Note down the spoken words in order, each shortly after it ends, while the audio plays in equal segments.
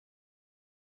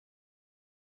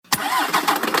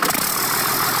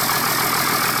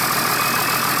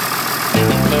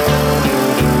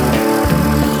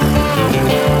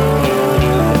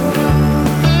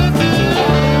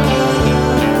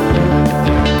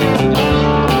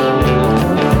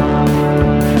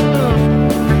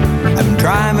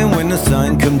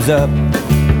up,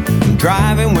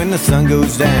 driving when the sun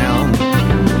goes down.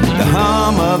 The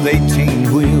hum of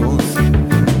 18 wheels,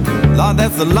 Lord,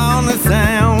 that's the loneliest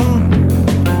sound.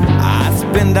 I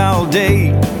spend all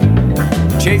day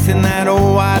chasing that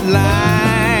old white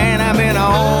line. I've been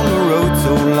on the road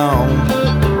so long,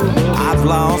 I've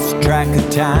lost track of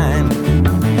time.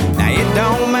 Now it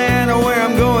don't matter where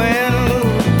I'm going,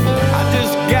 I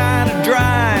just gotta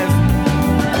drive.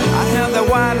 I have that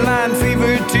white line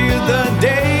fever till the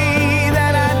day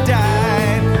that I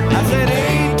die. I said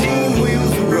 18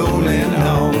 wheels rolling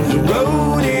on the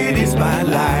road, it is my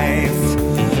life.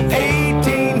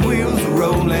 18 wheels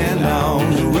rolling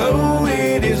on the road,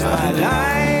 it is my life.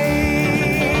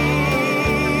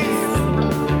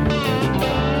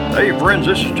 Hey friends,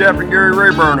 this is Chaplain Gary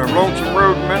Rayburn of Lonesome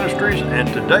Road Ministries, and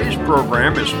today's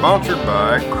program is sponsored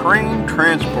by Crane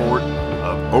Transport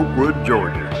of Oakwood,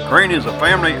 Georgia. Crane is a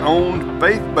family-owned,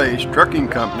 faith-based trucking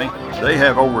company. They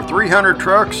have over 300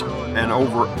 trucks and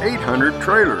over 800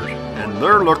 trailers, and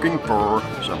they're looking for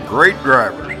some great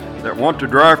drivers that want to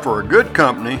drive for a good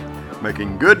company,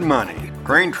 making good money.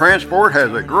 Crane Transport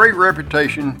has a great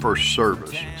reputation for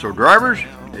service. So drivers,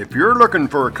 if you're looking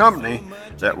for a company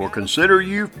that will consider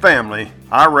you family,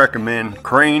 I recommend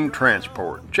Crane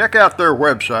Transport. Check out their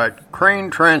website,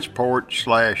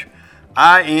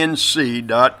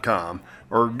 cranetransport/inc.com,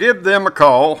 or give them a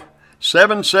call,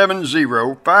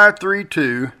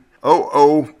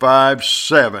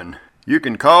 770-532-0057. You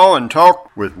can call and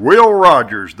talk with Will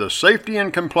Rogers, the safety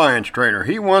and compliance trainer.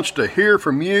 He wants to hear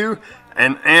from you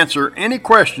and answer any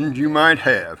questions you might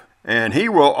have. And he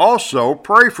will also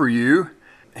pray for you.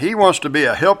 He wants to be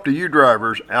a help to you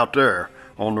drivers out there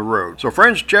on the road. So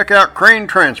friends, check out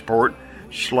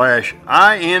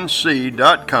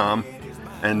cranetransport/inc.com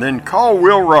and then call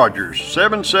Will Rogers,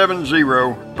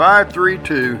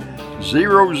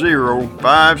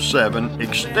 770-532-0057,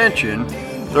 extension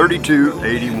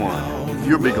 3281.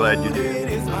 You'll be glad you did.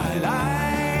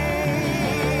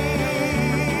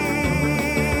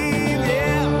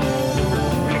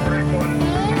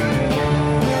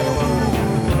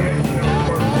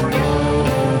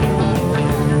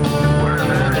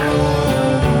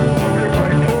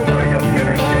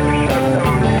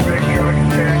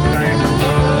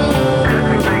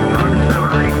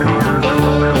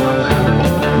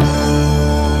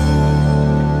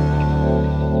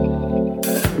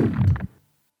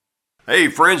 Hey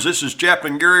friends, this is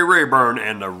Chaplain Gary Rayburn,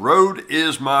 and the road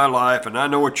is my life, and I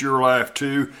know it's your life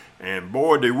too. And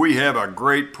boy, do we have a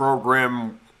great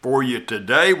program for you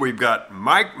today. We've got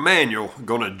Mike Manuel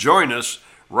going to join us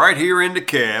right here in the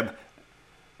cab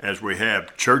as we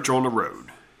have Church on the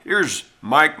Road. Here's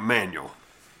Mike Manuel.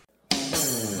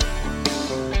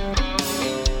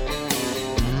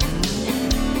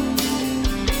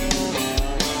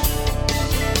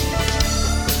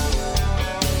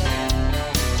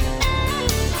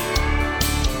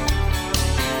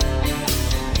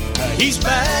 He's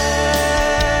back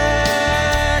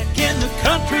in the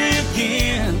country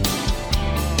again.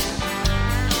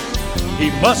 He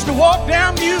must have walked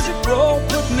down Music Road,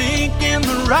 putting ink in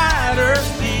the writer's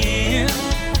pen.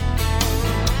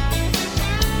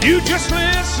 You just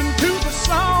listen to the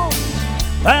song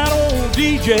that old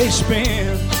DJ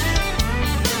spins.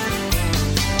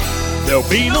 There'll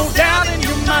be no doubt in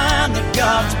your mind that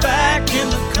God's back in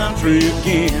the country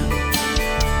again.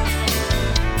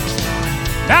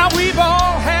 Now we've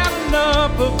all had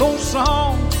enough of those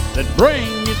songs that bring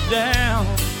you down.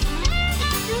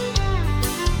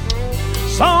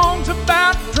 Songs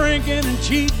about drinking and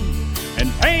cheating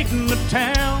and painting the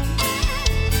town.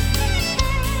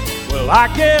 Well, I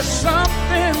guess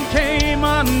something came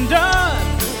undone.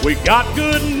 We got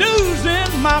good news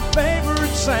in my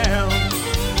favorite sound.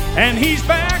 And he's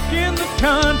back in the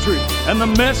country and the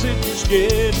message is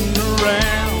getting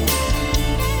around.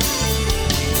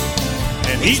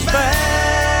 And he's back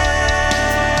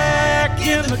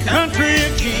in the country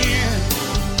again.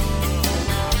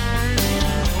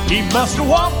 He must have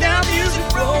walked down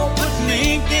Music Road, putting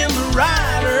ink in the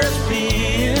writer's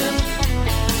pen.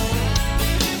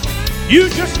 You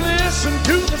just listen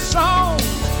to the songs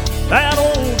that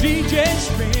old DJ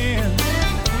spins.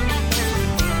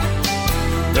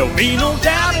 There'll be no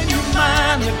doubt in your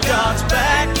mind that God's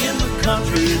back in the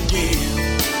country again.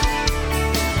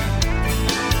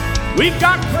 We've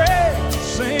got Craig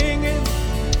singing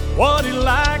what he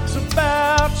likes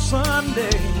about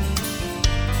Sunday,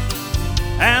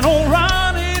 and old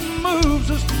Ronnie moves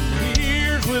us to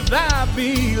tears with I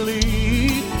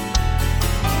Believe.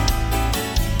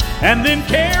 And then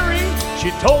Carrie,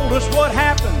 she told us what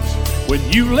happens when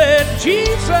you let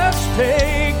Jesus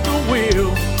take the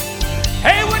wheel.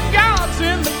 Hey, when God's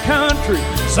in the country,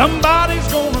 somebody's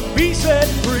gonna be set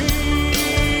free.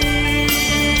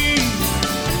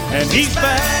 And he's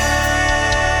back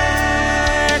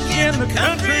in the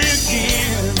country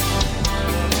again.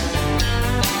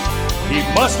 He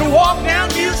must have walked down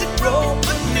Music Road,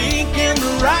 put ink in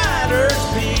the writer's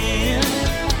pen.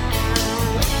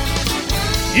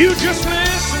 You just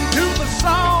listen to the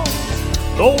songs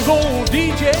those old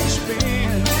DJs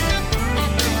spin.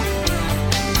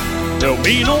 There'll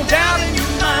be no doubt in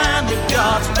your mind that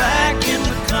God's back in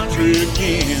the country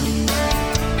again.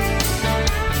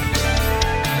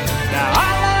 Now I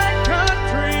like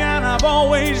country and I've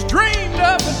always dreamed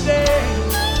of a day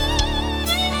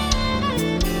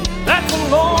that the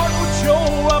Lord would show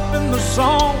up in the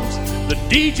songs the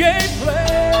DJ plays.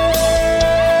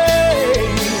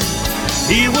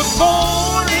 He was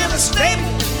born in a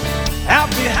stable out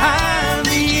behind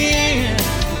the inn.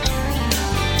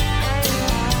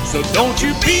 So don't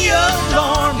you be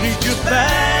alarmed, he's just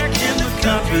back in the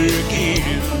country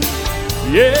again.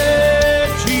 Yeah,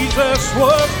 Jesus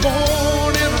was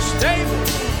born in a stable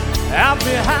out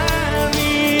behind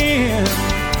the inn.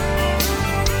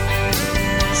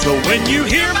 So when you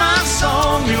hear my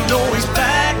song, you'll know he's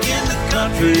back in the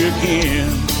country again.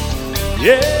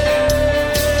 Yeah.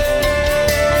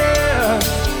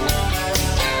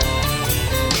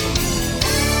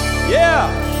 Yeah.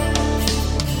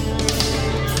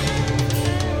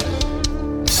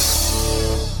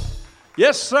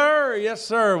 Yes, sir. Yes,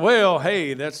 sir. Well,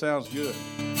 hey, that sounds good.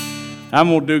 I'm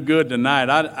going to do good tonight.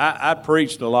 I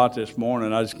preached a lot this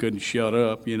morning. I just couldn't shut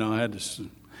up. You know, I had to.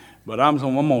 But I'm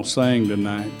going to sing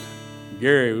tonight.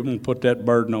 Gary, we're going to put that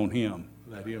burden on him.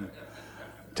 Let him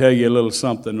tell you a little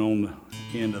something on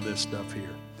the end of this stuff here.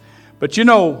 But you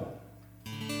know,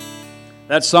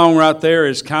 that song right there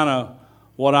is kind of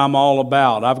what I'm all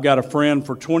about. I've got a friend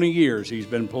for 20 years. He's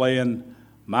been playing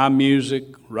my music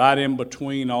right in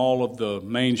between all of the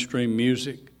mainstream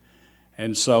music.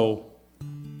 And so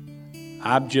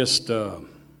I've just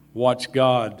watched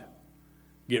God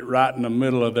get right in the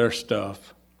middle of their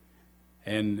stuff.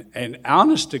 And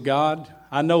honest to God,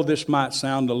 I know this might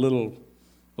sound a little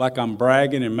like I'm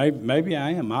bragging, and maybe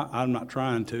I am. I'm not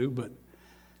trying to, but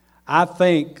I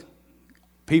think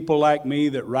people like me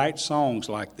that write songs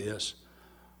like this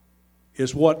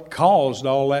is what caused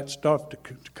all that stuff to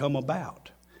come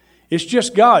about. It's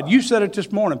just God. You said it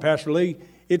this morning, Pastor Lee.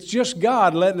 It's just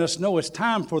God letting us know it's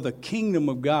time for the kingdom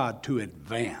of God to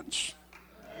advance.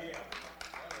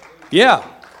 Yeah,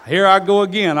 here I go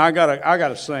again. I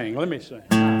gotta sing. Let me sing.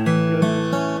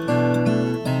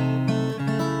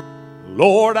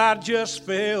 Lord, I just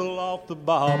fell off the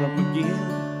bottom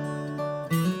again.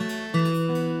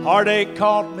 Heartache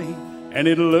caught me, and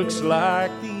it looks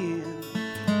like the end.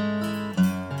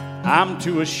 I'm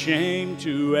too ashamed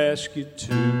to ask you to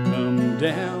come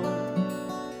down.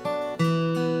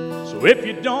 So if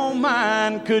you don't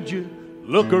mind, could you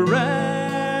look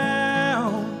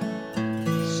around?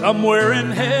 Somewhere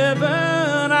in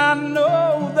heaven, I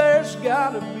know there's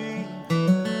gotta be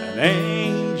an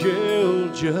angel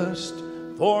just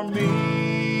for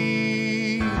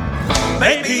me.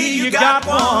 Maybe you got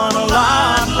one a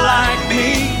lot like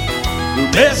me, who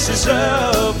messes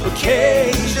up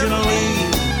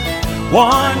occasionally.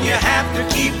 One you have to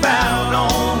keep out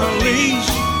on a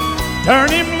leash. Turn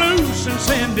him loose and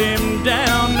send him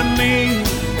down to me.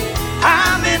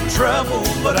 I'm in trouble,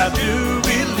 but I do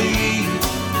believe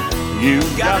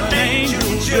you've got an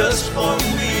angel just for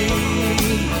me.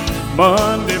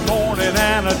 Monday morning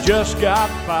and I just got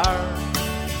fired.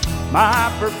 My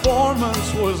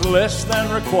performance was less than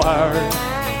required,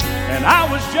 and I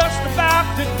was just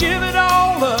about to give it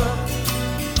all up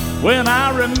when I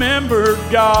remembered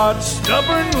God's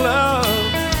stubborn love.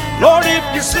 Lord, if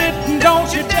you're sitting,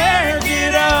 don't you dare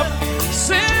get up.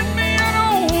 Send me an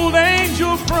old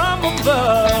angel from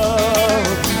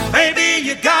above. Maybe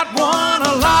you got one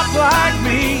a lot like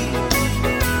me,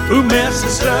 who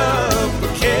messes up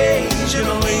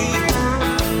occasionally.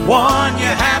 One you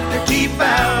have to keep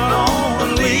out on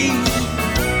a leash.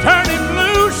 Turn him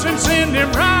loose and send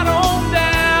him right on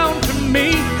down to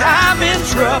me. I'm in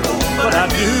trouble, but I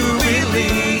do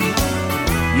believe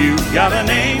you've got an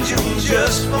angel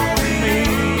just for me.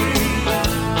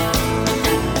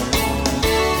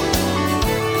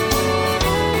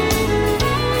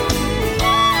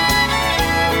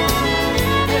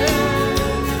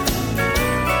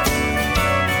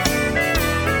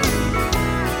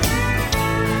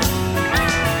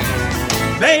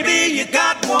 Maybe you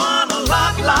got one a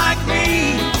lot like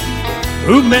me,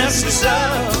 who messes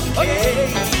up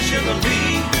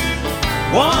occasionally.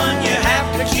 One you have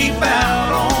to keep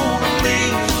out on a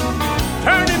leash.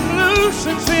 Turn him loose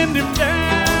and send him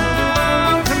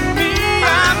down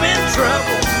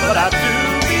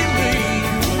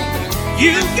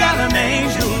You've got an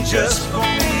angel just for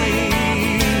me.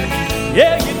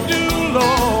 Yeah, you do,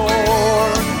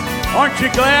 Lord. Aren't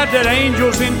you glad that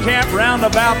angels encamp round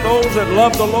about those that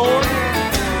love the Lord?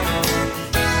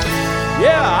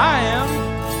 Yeah, I am.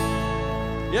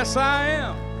 Yes, I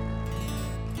am.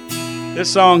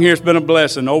 This song here has been a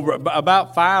blessing. Over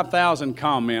about 5,000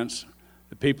 comments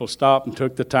that people stopped and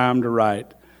took the time to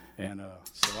write. And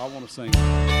so I want to sing.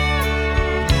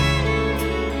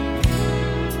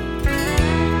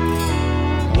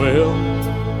 Well,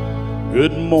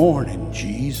 good morning,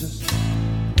 Jesus.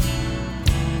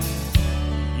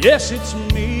 Yes, it's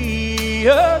me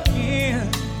again,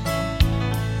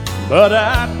 but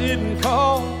I didn't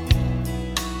call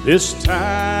this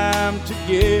time to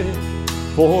get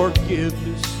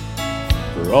forgiveness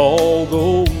for all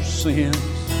those sins.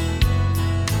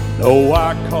 No,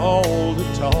 I called to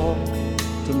talk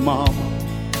to Mama,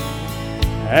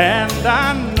 and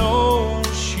I know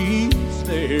she's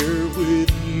there with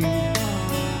you.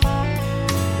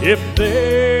 If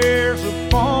there's a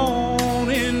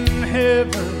phone in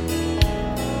heaven,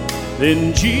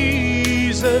 then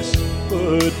Jesus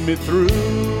put me through.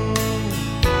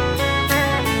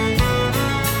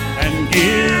 And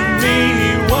give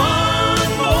me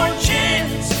one more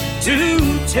chance to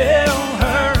tell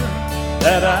her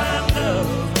that I love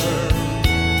her.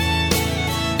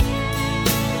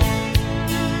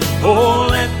 Oh,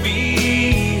 let me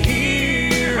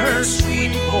hear her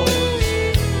sweet voice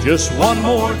just one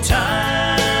more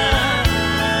time,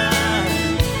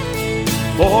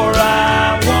 for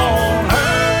I want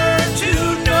her to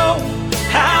know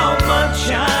how much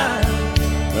I'm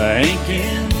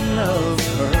thinking of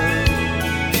her.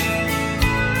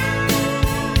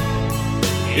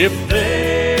 If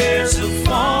there's a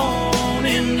phone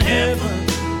in heaven,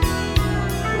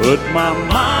 put my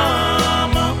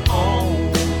mama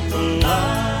on the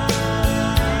line.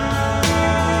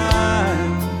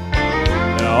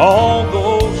 Now all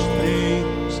those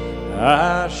things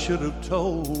I should have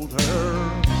told her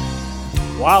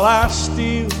while I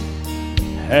still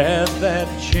had that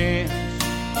chance.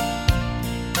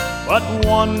 But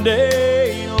one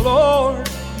day, Lord,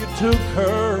 you took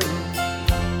her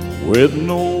with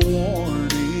no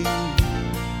warning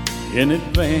in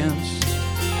advance.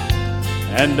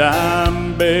 And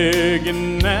I'm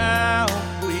begging now,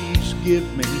 please give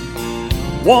me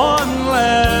one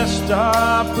last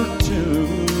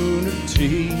opportunity.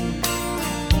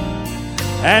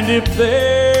 And if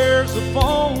there's a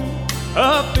phone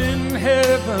up in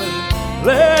heaven,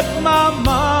 let my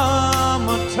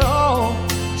mama talk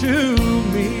to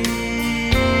me.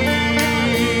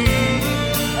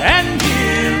 And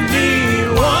give me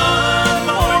one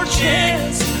more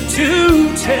chance to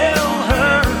tell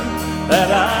her that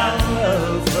I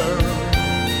love her.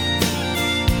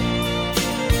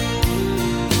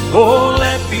 Oh,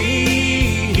 let me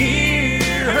hear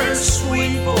her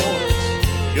sweet voice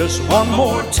just one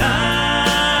more time,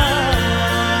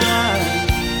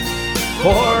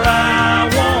 for I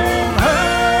want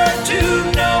her to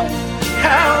know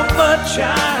how much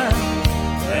I'm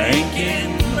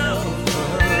thinking of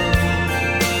her.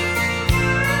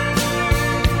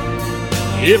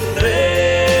 If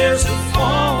there's a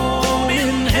phone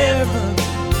in heaven,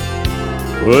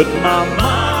 put my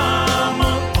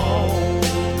mama on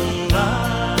the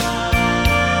line.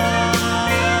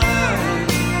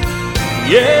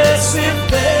 Yes, if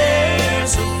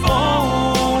there's a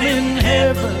phone in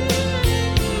heaven,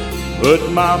 put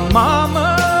my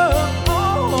mama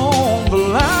on the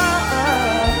line.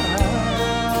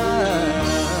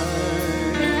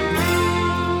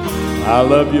 I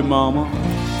love you, Mama.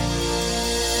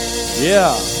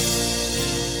 Yeah.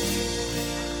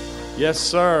 Yes,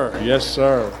 sir. Yes,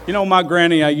 sir. You know, my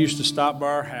granny, I used to stop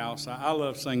by her house. I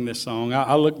love singing this song.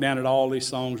 I look down at all these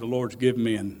songs the Lord's given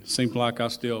me, and it seems like I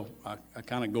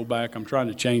kind of go back. I'm trying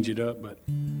to change it up, but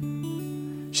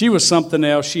she was something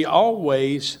else. She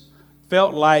always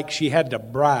felt like she had to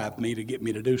bribe me to get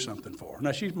me to do something for her.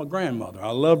 Now, she's my grandmother.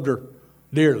 I loved her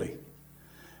dearly.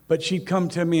 But she'd come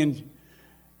to me, and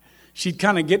she'd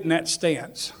kind of get in that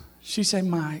stance. She'd say,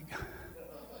 Mike.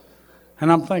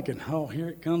 And I'm thinking, oh, here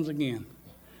it comes again.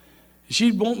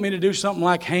 She'd want me to do something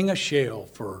like hang a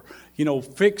shelf or,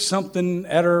 fix something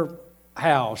at her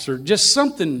house or just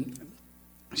something.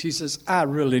 She says, I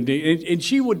really need. And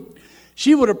she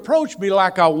would approach me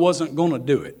like I wasn't going to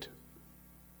do it.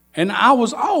 And I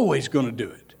was always going to do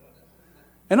it.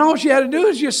 And all she had to do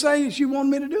is just say she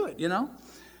wanted me to do it,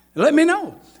 Let me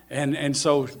know. And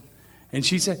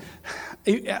she said,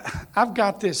 I've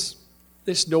got this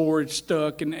door, it's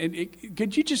stuck, and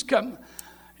could you just come?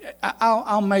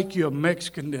 I'll make you a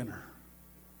Mexican dinner.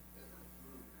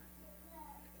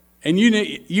 And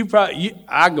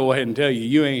I go ahead and tell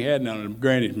you ain't had none of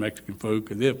Granny's Mexican food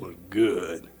because it was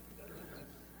good.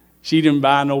 She didn't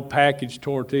buy no packaged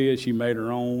tortillas. She made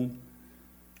her own.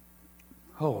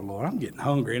 Oh, Lord, I'm getting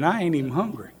hungry, and I ain't even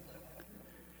hungry.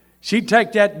 She'd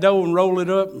take that dough and roll it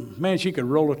up. Man, she could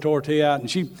roll a tortilla out. And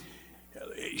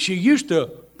she used to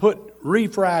put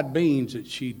refried beans that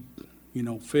she'd,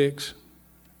 fix.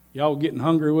 Y'all getting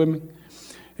hungry with me?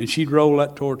 And she'd roll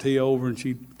that tortilla over, and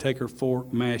she'd take her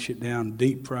fork, mash it down,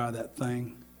 deep fry that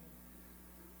thing.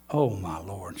 Oh, my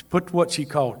Lord. She put what she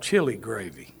called chili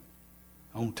gravy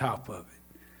on top of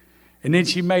it. And then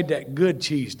she made that good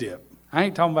cheese dip. I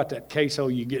ain't talking about that queso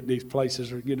you get these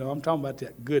places, I'm talking about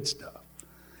that good stuff.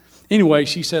 Anyway,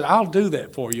 she said, I'll do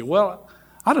that for you. Well,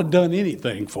 I'd have done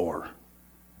anything for her,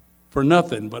 for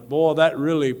nothing. But, boy, that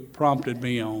really prompted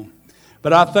me on.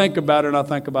 But I think about it, and I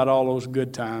think about all those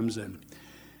good times. And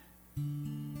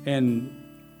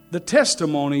the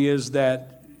testimony is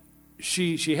that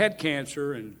she had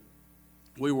cancer, and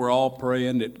we were all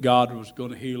praying that God was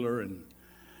going to heal her and,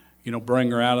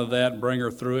 bring her out of that and bring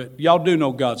her through it. Y'all do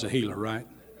know God's a healer, right?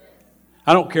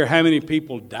 I don't care how many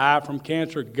people die from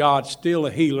cancer, God's still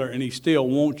a healer, and He still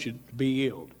wants you to be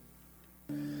healed.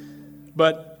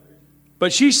 But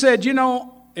she said,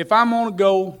 if I'm going to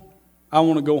go, I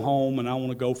want to go home, and I want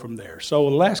to go from there. So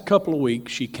the last couple of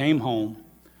weeks, she came home,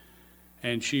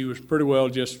 and she was pretty well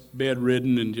just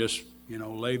bedridden and just,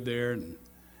 laid there.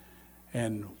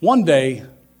 And one day,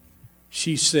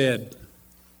 she said,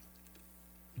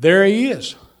 there he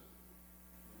is.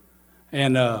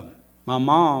 And my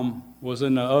mom was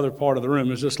in the other part of the room.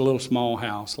 It was just a little small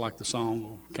house, like the song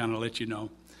will kind of let you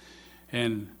know.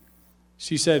 And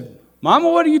she said, Mama,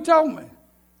 what are you talking about?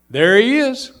 There he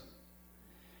is.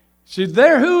 She said,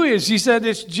 there who is? She said,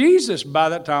 it's Jesus. By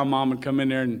that time, Mom had come in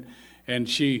there, and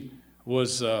she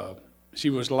was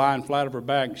lying flat on her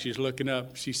back, and she's looking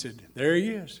up. She said, there he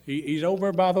is. He's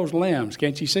over by those lambs.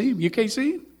 Can't you see him? You can't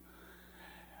see him?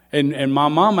 And my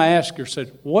mama asked her,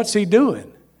 said, what's he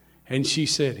doing? And she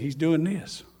said, he's doing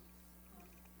this.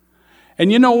 And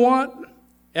you know what?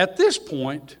 At this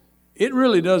point, it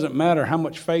really doesn't matter how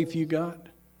much faith you got.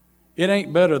 It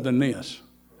ain't better than this.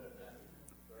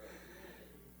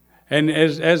 And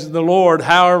as the Lord,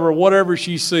 however, whatever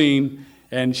she's seen,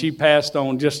 and she passed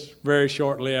on just very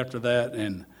shortly after that.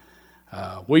 And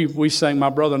we sang, my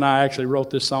brother and I actually wrote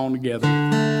this song together.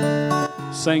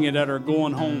 Sang it at our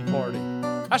going home party.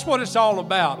 That's what it's all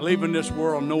about, leaving this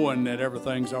world knowing that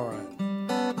everything's all right.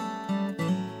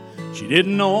 She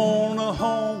didn't own a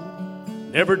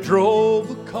home, never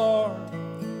drove a car.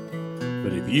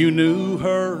 But if you knew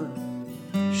her,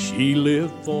 she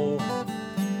lived for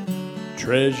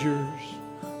treasures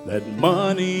that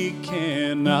money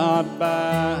cannot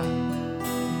buy.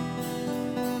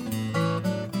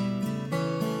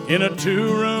 In a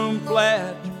 2-room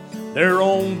flat, they're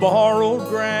on borrowed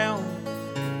ground.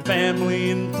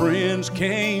 Family and friends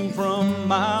came from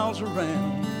miles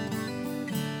around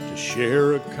to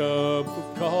share a cup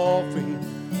of coffee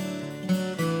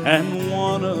and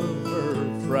one of her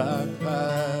fried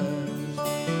pies.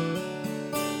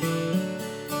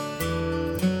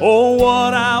 Oh,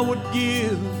 what I would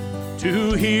give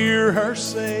to hear her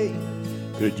say,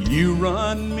 could you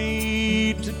run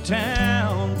me to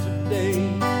town today?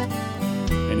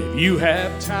 And if you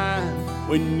have time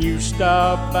when you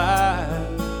stop by,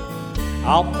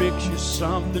 I'll fix you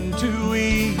something to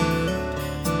eat.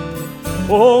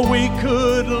 Oh, we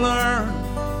could learn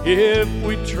if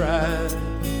we tried.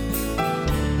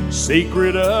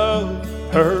 Secret of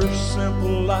her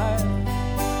simple life,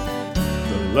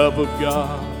 the love of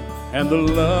God and the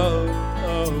love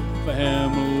of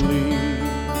family.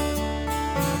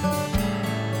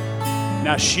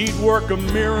 Now she'd work a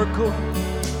miracle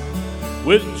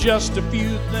with just a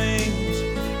few things,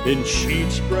 then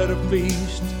she'd spread a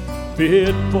feast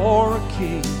fit for a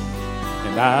king.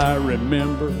 And I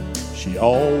remember she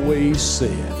always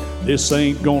said, this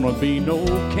ain't gonna be no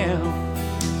count.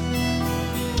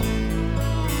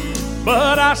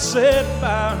 But I sat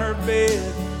by her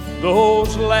bed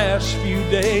those last few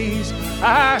days.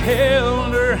 I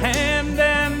held her hand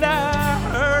and I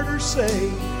heard her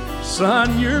say,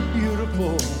 son, you're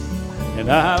beautiful and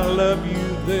I love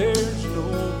you, there's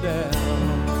no doubt.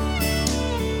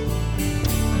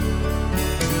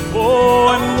 Oh,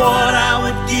 and what I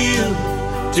would give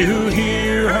to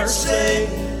hear her say,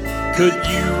 could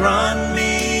you run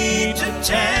me to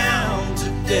town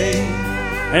today?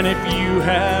 And if you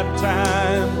have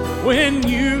time when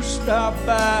you stop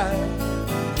by,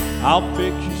 I'll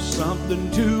fix you something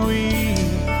to eat.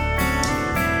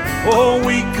 Oh,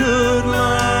 we could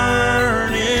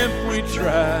learn if we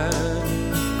tried.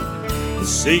 the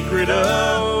secret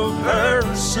of her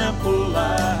simple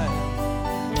life,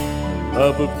 the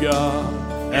love of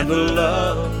God and the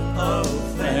love of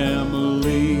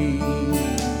family.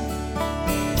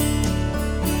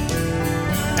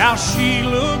 Now she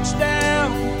looks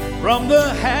down from the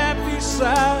happy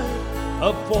side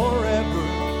of forever,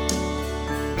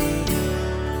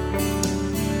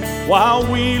 while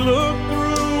we look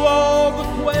through all the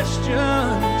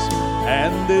questions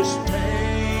and this pain.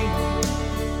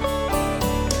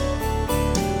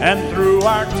 And through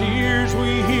our tears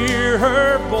we hear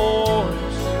her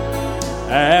voice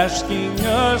asking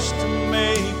us to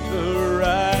make the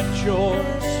right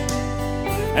choice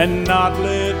and not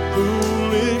let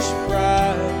foolish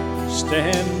pride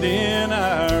stand in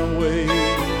our way.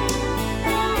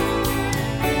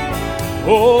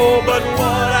 Oh, but what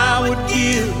I would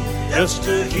give just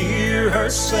to hear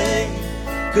her say,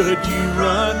 could you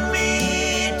run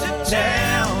me to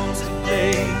town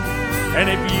today? And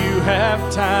if you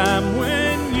have time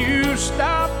when you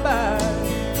stop by,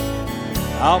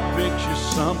 I'll fix you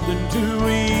something to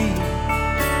eat.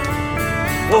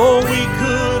 Oh, we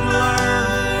could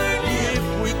learn if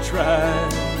we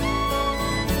tried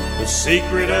the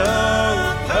secret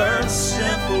of her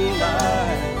simple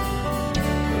life,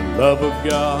 the love of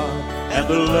God and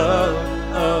the love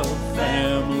of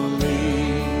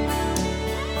family.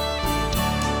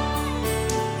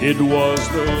 It was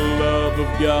the love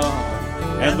of God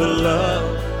and the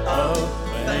love of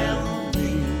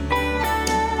family.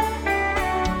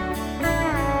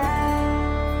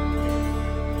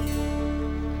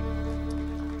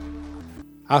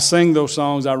 I sing those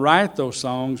songs, I write those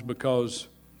songs because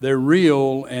they're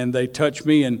real and they touch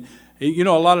me. And you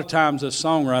know, a lot of times as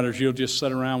songwriters, you'll just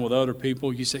sit around with other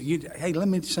people. You say, hey, let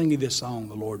me sing you this song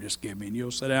the Lord just gave me. And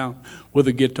you'll sit down with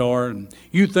a guitar, and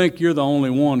you think you're the only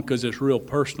one because it's real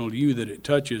personal to you that it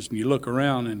touches. And you look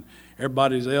around, and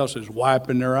everybody else is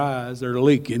wiping their eyes. They're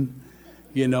leaking,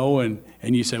 you know. And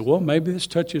you say, well, maybe this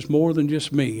touches more than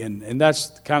just me. And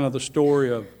that's kind of the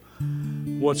story of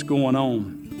what's going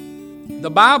on.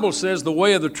 The Bible says the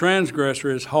way of the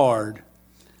transgressor is hard.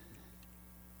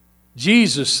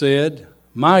 Jesus said,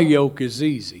 my yoke is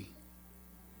easy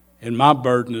and my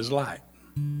burden is light.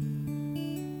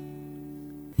 I'm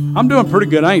doing pretty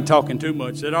good. I ain't talking too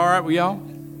much. Is that all right with y'all?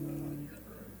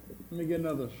 Let me get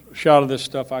another shot of this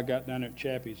stuff I got down there at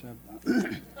Chappie's.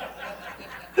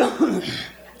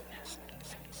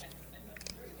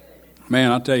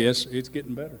 Man, I'll tell you, it's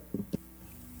getting better.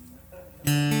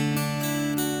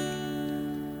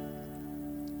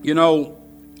 You know,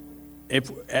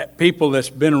 if people that's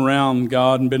been around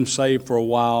God and been saved for a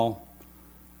while,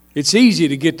 it's easy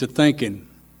to get to thinking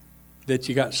that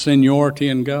you got seniority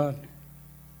in God.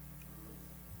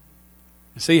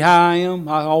 See how I am?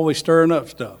 I'm always stirring up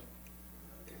stuff.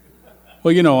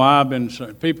 Well, you know,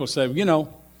 people say, you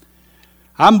know,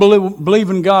 I'm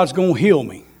believing God's going to heal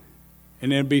me.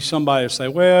 And there'll be somebody that say,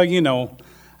 well, you know,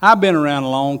 I've been around a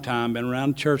long time, been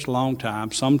around the church a long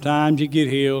time. Sometimes you get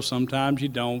healed, sometimes you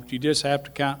don't. You just have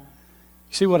to count.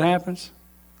 See what happens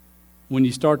when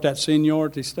you start that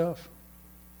seniority stuff?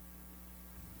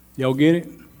 Y'all get it?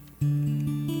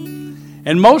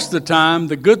 And most of the time,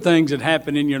 the good things that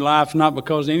happen in your life, not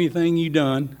because of anything you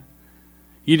done.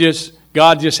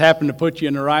 God just happened to put you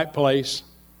in the right place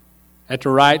at the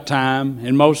right time.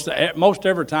 And most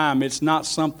every time, it's not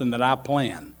something that I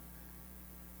plan.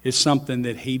 It's something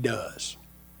that He does.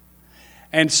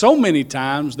 And so many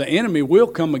times, the enemy will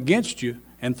come against you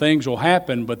and things will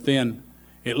happen, but then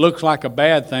it looks like a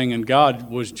bad thing, and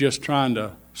God was just trying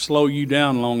to slow you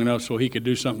down long enough so He could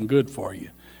do something good for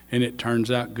you. And it turns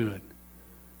out good.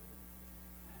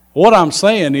 What I'm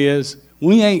saying is,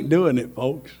 we ain't doing it,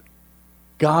 folks.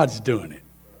 God's doing it.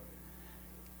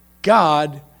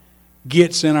 God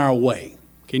gets in our way.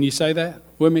 Can you say that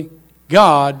with me?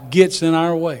 God gets in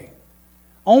our way.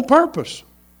 On purpose.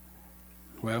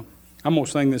 Well, I'm going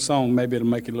to sing this song. Maybe it'll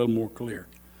make it a little more clear.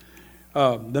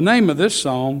 The name of this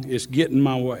song is Get in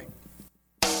My Way.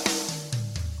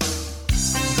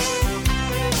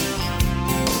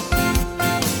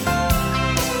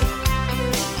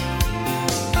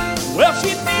 Well,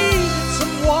 she needed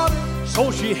some water,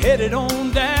 so she headed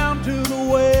on down to the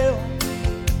well.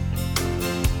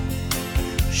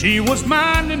 She was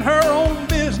minding her own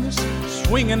business,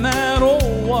 swinging that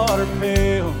old water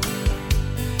pail.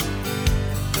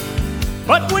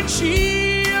 But when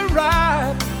she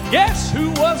arrived, guess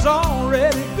who was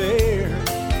already there?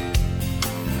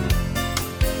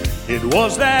 It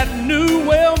was that new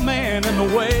well man in the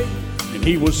way, and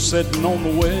he was sitting on the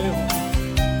well.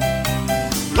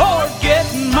 Lord, get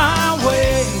in my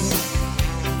way.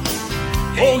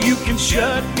 Oh, you can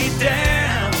shut me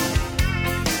down.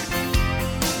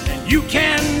 You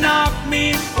can knock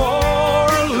me for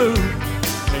a loop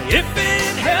if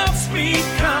it helps me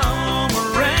come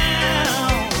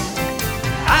around.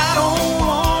 I don't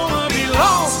wanna be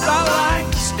lost, I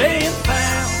like staying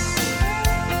found.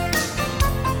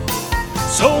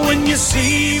 So when you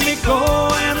see me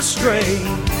going astray,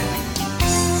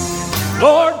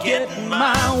 Lord, get in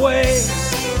my way.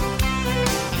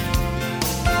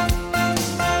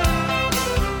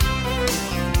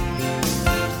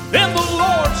 Then the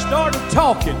Lord started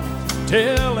talking,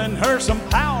 telling her some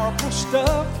powerful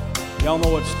stuff. Y'all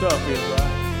know what stuff is, right?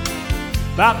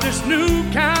 About this new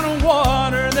kind of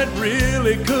water that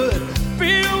really could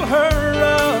fill her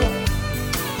up.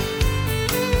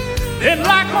 Then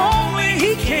like only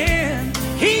he can,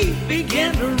 he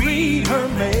began to read her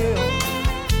mail.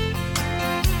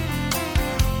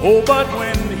 Oh, but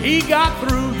when he got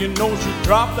through, you know she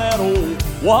dropped that old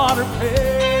water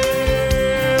pail.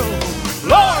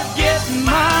 Lord, get in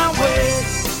my way.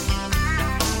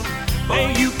 Oh,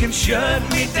 you can shut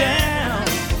me down.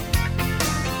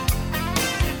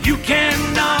 You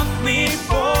can knock me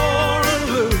for a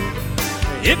loop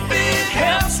if it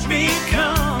helps me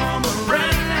come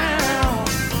around.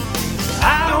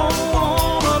 I don't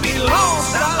wanna be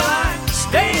lost, I like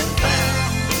staying found.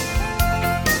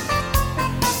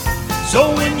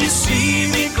 So when you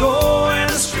see me going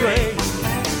astray,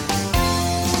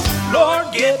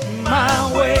 Lord, get in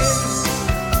my way.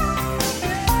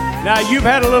 Now you've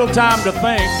had a little time to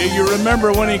think. Do you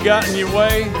remember when he got in your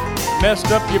way?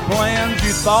 Messed up your plans,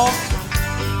 you thought?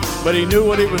 But he knew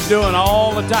what he was doing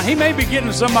all the time. He may be getting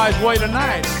in somebody's way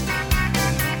tonight.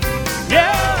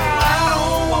 Yeah, I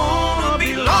don't wanna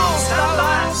be lost, I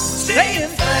like staying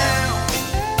found.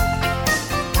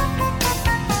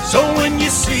 So when you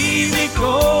see me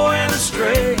going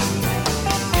astray,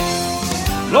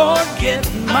 Lord, get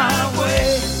in my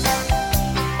way.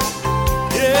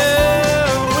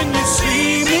 Yeah, when you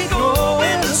see me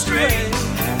going astray,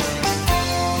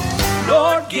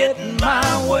 Lord, get in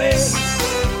my way.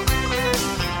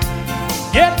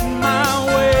 Get in my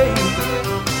way.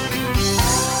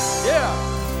 Yeah.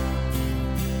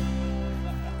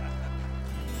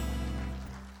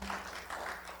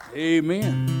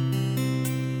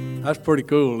 Amen. That's pretty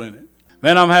cool, isn't it?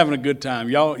 Man, I'm having a good time.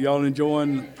 Y'all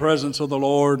enjoying the presence of the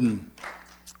Lord, and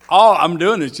all I'm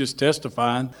doing is just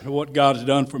testifying to what God has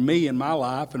done for me in my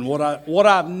life and what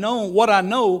I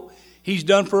know He's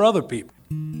done for other people.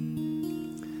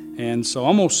 And so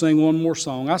I'm gonna sing one more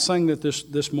song. I sang that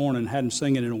this morning, hadn't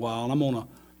sung it in a while, and I'm gonna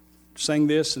sing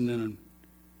this, and then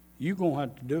you're gonna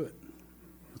have to do it.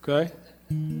 Okay?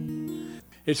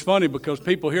 It's funny because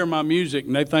people hear my music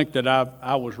and they think that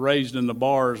I was raised in the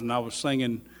bars and I was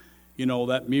singing, you know,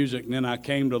 that music, and then I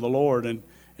came to the Lord. And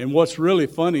what's really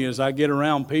funny is I get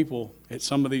around people at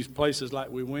some of these places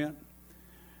like we went,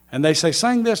 and they say,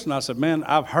 sing this. And I said, man,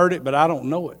 I've heard it, but I don't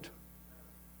know it.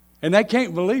 And they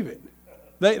can't believe it.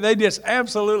 They just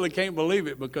absolutely can't believe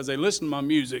it because they listen to my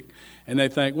music and they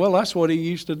think, well, that's what he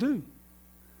used to do.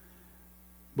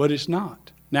 But it's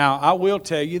not. Now, I will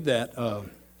tell you that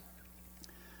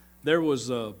there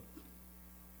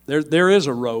is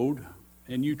a road,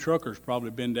 and you truckers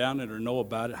probably been down it or know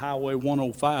about it, Highway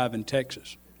 105 in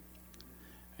Texas.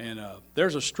 And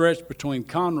there's a stretch between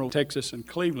Conroe, Texas, and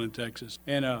Cleveland, Texas.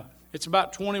 And it's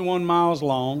about 21 miles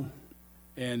long.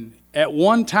 And at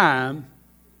one time,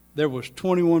 there was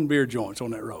 21 beer joints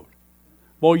on that road.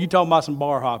 Boy, you talking about some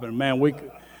bar hopping, man? We could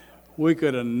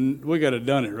have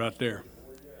done it right there.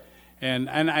 And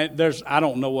I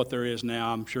don't know what there is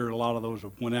now. I'm sure a lot of those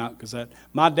have went out because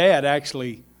my dad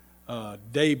actually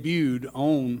debuted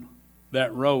on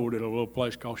that road at a little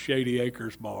place called Shady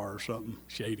Acres Bar or something.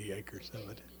 Shady Acres of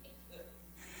it.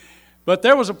 But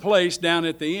there was a place down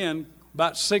at the end,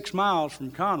 about 6 miles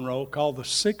from Conroe, called the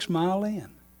 6 Mile Inn.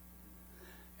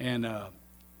 And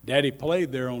Daddy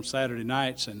played there on Saturday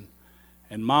nights, and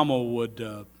Mama would,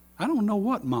 I don't know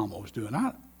what Mama was doing.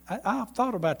 I've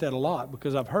thought about that a lot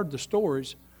because I've heard the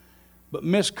stories. But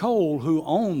Miss Cole, who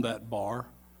owned that bar,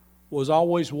 was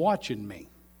always watching me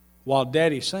while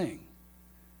Daddy sang.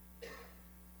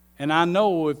 And I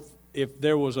know if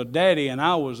there was a daddy and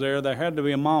I was there had to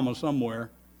be a mama somewhere.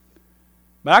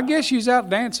 But I guess she's out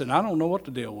dancing. I don't know what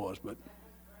the deal was, but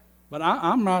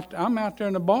I'm out there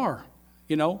in the bar.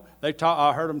 You know,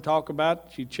 I heard them talk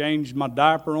about she changed my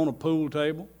diaper on a pool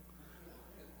table.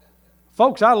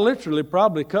 Folks, I literally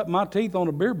probably cut my teeth on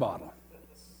a beer bottle.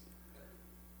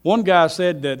 One guy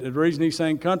said that the reason he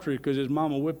sang country is because his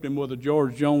mama whipped him with a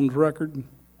George Jones record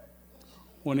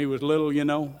when he was little, you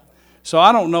know. So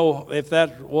I don't know if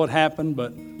that's what happened,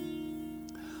 but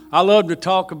I love to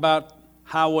talk about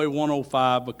Highway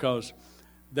 105 because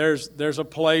there's a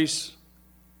place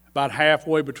about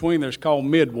halfway between there's called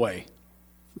Midway.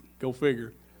 Go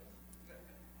figure.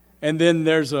 And then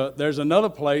there's another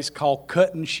place called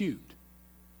Cut and Shoot.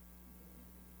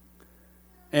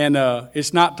 And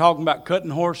it's not talking about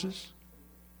cutting horses.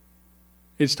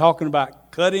 It's talking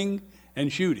about cutting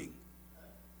and shooting.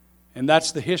 And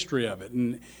that's the history of it.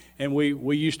 And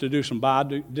we used to did some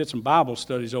Bible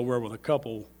studies over there with a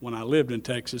couple when I lived in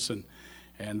Texas,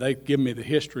 and they give me the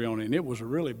history on it, and it was a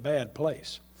really bad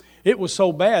place. It was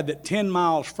so bad that 10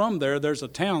 miles from there's a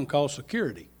town called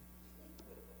Security.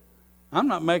 I'm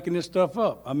not making this stuff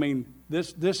up. I mean,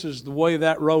 this is the way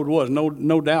that road was.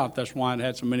 No doubt that's why it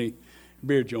had so many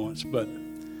beer joints. But,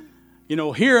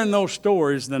 hearing those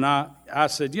stories, then I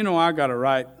said, I got to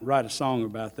write a song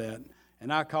about that.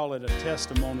 And I call it a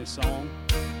testimony song.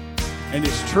 And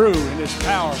it's true and it's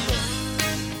powerful.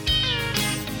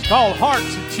 It's called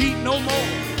Hearts That Cheat No More.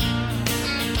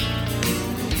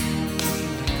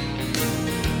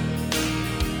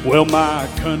 Well, my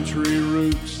country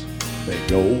roots, they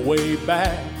go way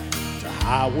back to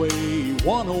Highway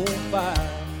 105,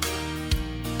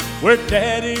 where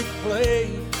Daddy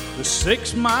played the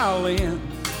 6 Mile Inn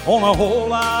on a whole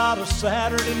lot of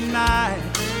Saturday night.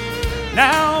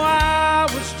 Now I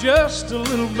was just a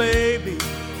little baby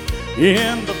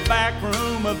in the back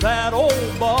room of that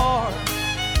old bar.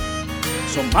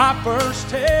 So my first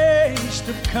taste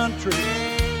of country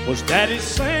was Daddy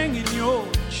singing Your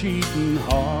Cheating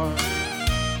Heart.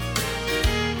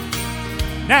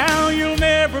 Now you'll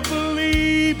never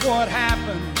believe what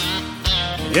happened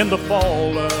in the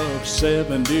fall of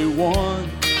 '71.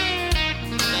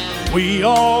 We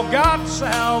all got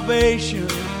salvation.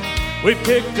 We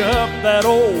picked up that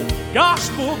old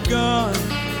gospel gun,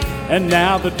 and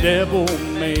now the devil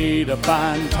made a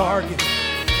fine target,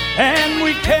 and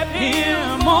we kept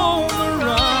him on the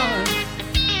run,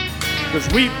 'cause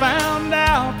we found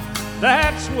out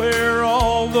that's where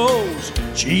all those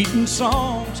cheating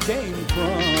songs came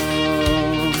from.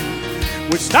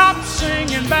 We stopped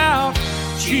singing about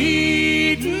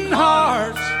cheating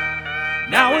hearts.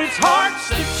 Now it's hearts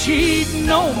that cheat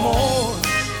no more.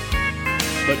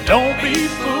 But don't be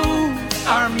fooled,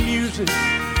 our music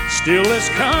still as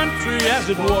country as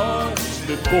it was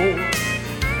before.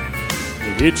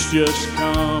 It's just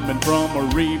coming from a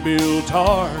rebuilt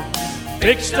heart,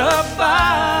 fixed up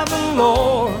by the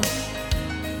Lord.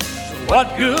 So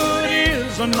what good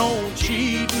is an old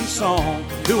cheating song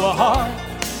to a heart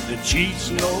that cheats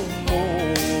no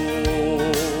more?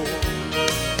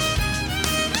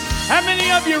 How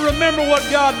many of you remember what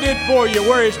God did for you,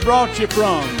 where He's brought you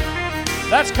from?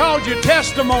 That's called your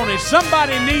testimony.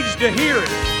 Somebody needs to hear it.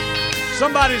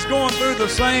 Somebody's going through the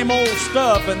same old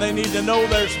stuff and they need to know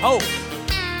there's hope.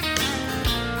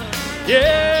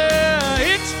 Yeah,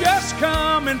 it's just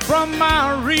coming from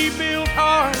my rebuilt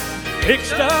heart,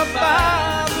 fixed up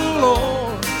by the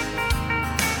Lord.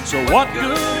 So what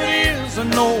good is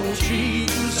an old cheating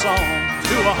song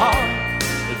to a heart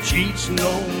that cheats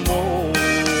no more?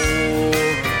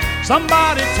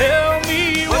 Somebody tell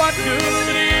me what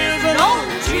good is an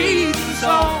old cheating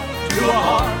song to a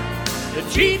heart that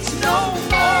cheats no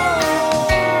more.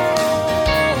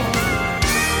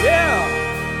 Yeah.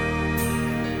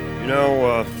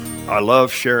 I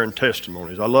love sharing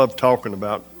testimonies. I love talking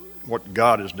about what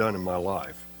God has done in my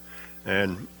life.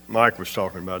 And Mike was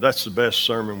talking about, that's the best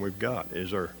sermon we've got,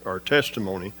 is our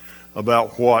testimony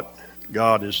about what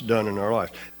God has done in our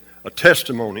life. A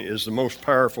testimony is the most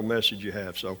powerful message you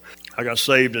have. So I got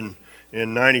saved in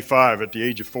 95 at the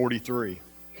age of 43.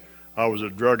 I was a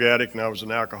drug addict and I was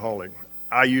an alcoholic.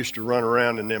 I used to run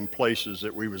around in them places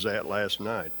that we was at last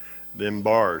night, them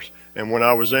bars. And when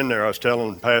I was in there, I was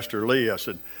telling Pastor Lee, I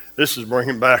said, this is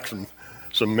bringing back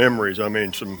some memories. I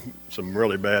mean, some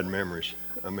really bad memories.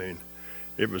 I mean,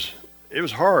 it was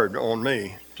hard on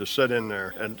me to sit in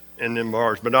there and in them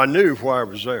bars, but I knew why I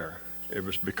was there. It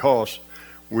was because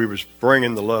we was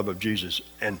bringing the love of Jesus,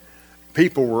 and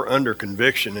people were under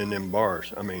conviction in them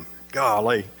bars. I mean,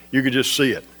 golly, you could just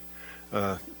see it.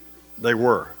 They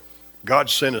were. God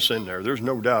sent us in there. There's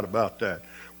no doubt about that.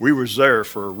 We was there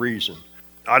for a reason.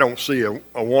 I don't see a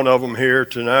one of them here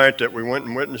tonight that we went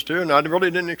and witnessed to, and I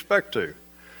really didn't expect to.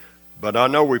 But I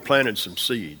know we planted some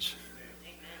seeds.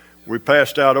 We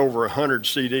passed out over 100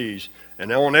 CDs,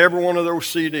 and on every one of those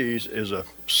CDs is a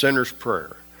sinner's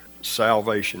prayer,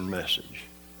 salvation message,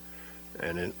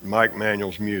 and Mike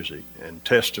Manuel's music and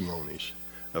testimonies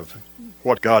of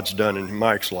what God's done in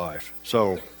Mike's life.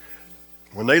 So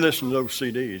when they listen to those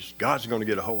CDs, God's going to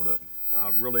get a hold of them. I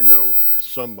really know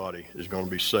somebody is going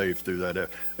to be saved through that.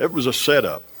 It was a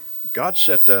setup. God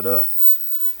set that up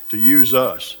to use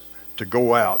us to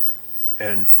go out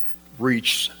and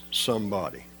reach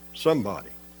somebody. Somebody.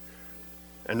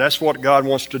 And that's what God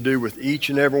wants to do with each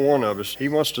and every one of us. He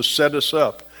wants to set us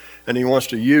up, and He wants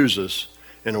to use us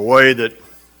in a way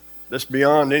that's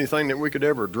beyond anything that we could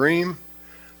ever dream,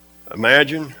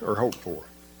 imagine, or hope for.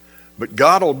 But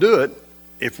God will do it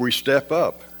if we step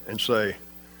up and say,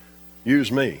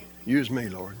 use me,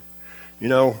 Lord. You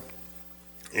know,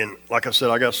 and like I said,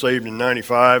 I got saved in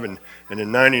 95, and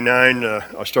in 99,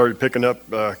 I started picking up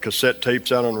cassette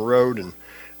tapes out on the road,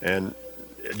 and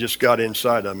it just got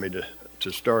inside of me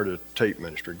to start a tape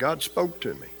ministry. God spoke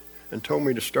to me and told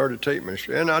me to start a tape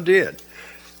ministry, and I did.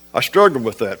 I struggled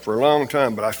with that for a long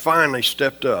time, but I finally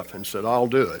stepped up and said, I'll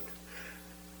do it.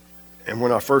 And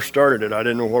when I first started it, I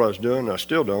didn't know what I was doing, and I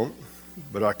still don't,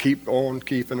 but I keep on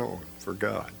keeping on for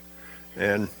God.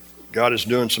 And God is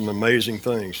doing some amazing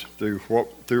things through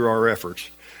our efforts.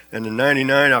 And in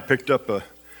 99, I picked up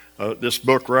this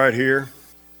book right here,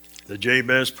 the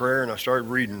Jabez Prayer, and I started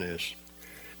reading this.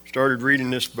 Started reading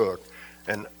this book.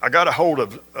 And I got a hold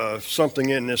of something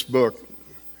in this book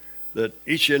that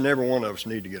each and every one of us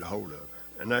need to get a hold of.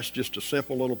 And that's just a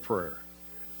simple little prayer.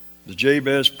 The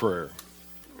Jabez Prayer.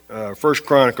 1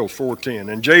 Chronicles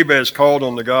 4:10. And Jabez called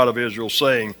on the God of Israel,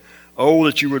 saying, Oh,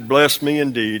 that you would bless me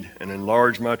indeed and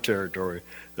enlarge my territory,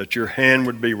 that your hand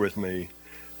would be with me,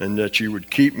 and that you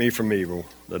would keep me from evil,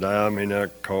 that I may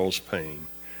not cause pain.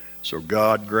 So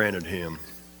God granted him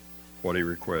what he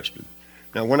requested.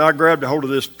 Now, when I grabbed a hold of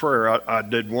this prayer, I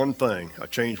did one thing. I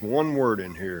changed one word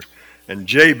in here. And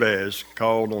Jabez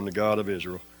called on the God of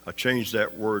Israel. I changed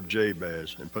that word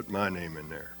Jabez and put my name in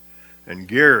there. And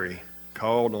Gary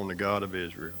called on the God of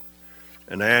Israel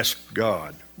and asked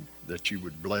God that you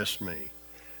would bless me.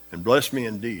 And bless me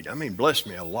indeed. I mean, bless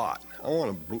me a lot. I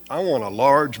want a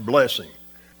large blessing.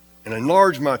 And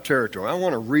enlarge my territory. I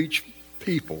want to reach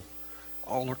people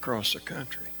all across the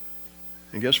country.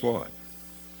 And guess what?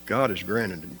 God has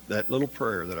granted that little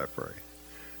prayer that I pray.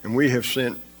 And we have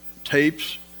sent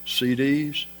tapes,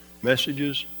 CDs,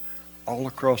 messages all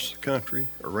across the country,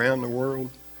 around the world.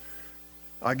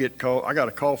 I got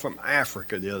a call from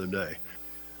Africa the other day.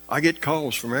 I get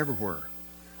calls from everywhere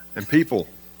and people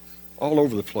all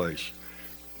over the place.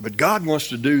 But God wants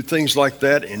to do things like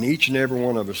that in each and every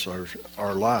one of us,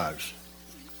 our lives.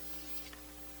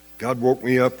 God woke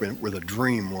me up with a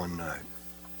dream one night.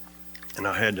 And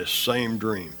I had the same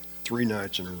dream 3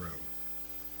 nights in a row.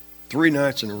 3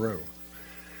 nights in a row.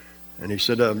 And he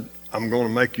said, I'm going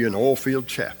to make you an oil field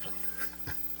chaplain.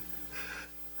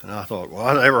 And I thought, well,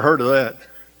 I never heard of that.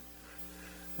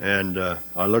 And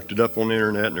I looked it up on the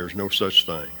internet, and there's no such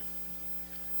thing.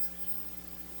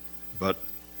 But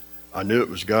I knew it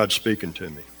was God speaking to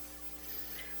me.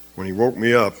 When he woke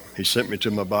me up, he sent me to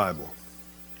my Bible.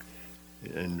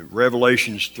 In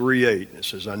Revelations 3:8, it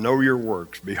says, I know your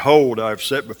works. Behold, I have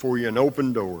set before you an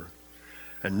open door,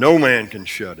 and no man can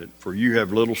shut it, for you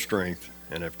have little strength,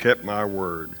 and have kept my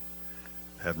word,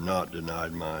 have not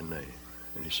denied my name.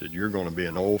 And he said, you're going to be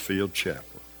an oil field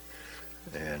chaplain.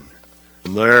 And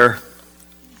from there,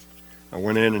 I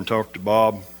went in and talked to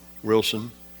Bob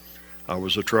Wilson. I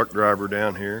was a truck driver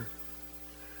down here,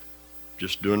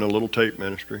 just doing a little tape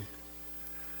ministry.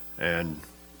 And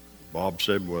Bob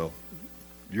said, well,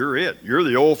 you're it. You're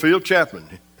the oil field chaplain.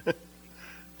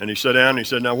 And he sat down and he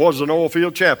said, now what does an oil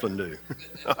field chaplain do?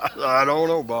 I don't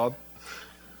know, Bob.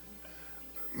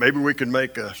 Maybe we could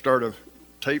start a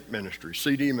tape ministry,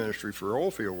 CD ministry for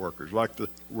oil field workers like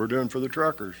we're doing for the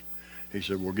truckers. He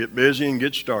said, well, get busy and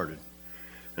get started.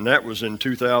 And that was in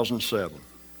 2007.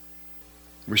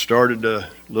 We started a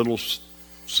little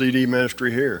CD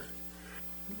ministry here.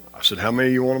 I said, how many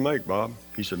do you want to make, Bob?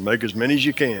 He said, make as many as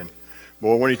you can.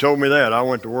 Boy, when he told me that, I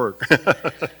went to work.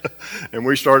 And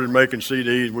we started making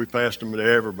CDs. We passed them to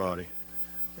everybody.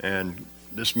 And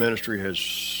this ministry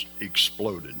has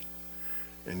exploded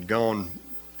and gone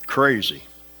crazy.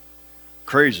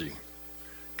 Crazy.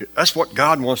 That's what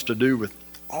God wants to do with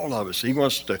all of us. He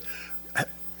wants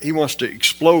to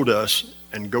explode us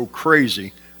and go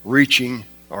crazy, reaching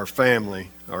our family,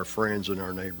 our friends, and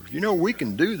our neighbors. You know, we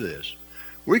can do this.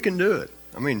 We can do it.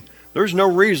 I mean, there's no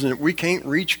reason that we can't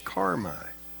reach Carmi.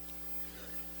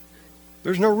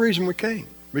 There's no reason we can't,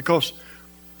 because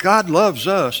God loves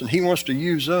us and he wants to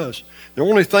use us. The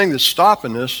only thing that's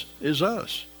stopping us is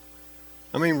us.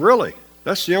 I mean, really,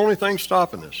 that's the only thing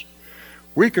stopping us.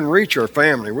 We can reach our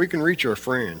family. We can reach our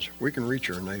friends. We can reach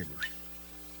our neighbors.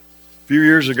 A few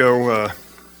years ago,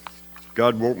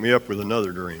 God woke me up with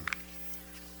another dream.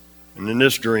 And in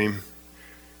this dream,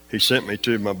 he sent me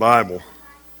to my Bible.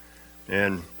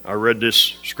 And I read this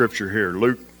scripture here,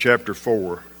 Luke chapter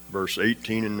 4, verse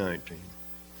 18 and 19.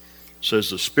 says,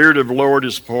 "The Spirit of the Lord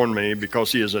is upon me,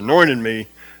 because he has anointed me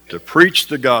to preach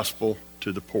the gospel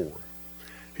to the poor.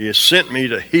 He has sent me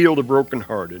to heal the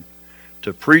brokenhearted,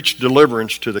 to preach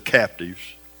deliverance to the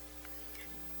captives,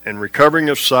 and recovering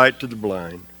of sight to the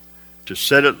blind, to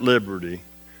set at liberty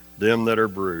them that are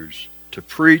bruised, to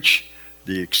preach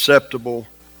the acceptable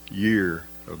year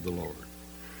of the Lord."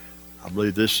 I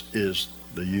believe this is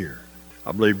the year.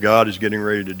 I believe God is getting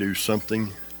ready to do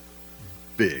something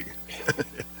big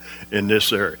in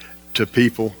this area to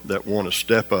people that want to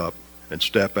step up and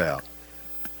step out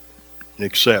and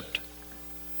accept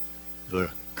the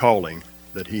calling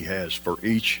that he has for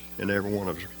each and every one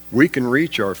of us. We can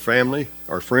reach our family,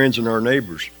 our friends, and our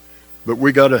neighbors, but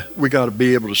we gotta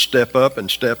be able to step up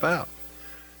and step out.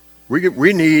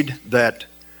 We need that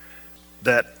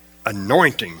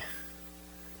anointing.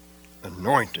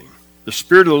 The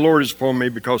Spirit of the Lord is upon me,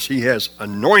 because he has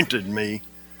anointed me.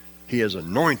 He has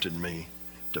anointed me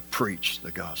to preach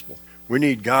the gospel. We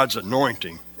need God's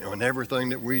anointing on everything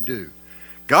that we do.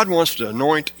 God wants to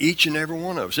anoint each and every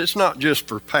one of us. It's not just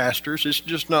for pastors. It's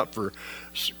just not for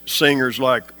singers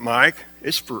like Mike.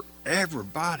 It's for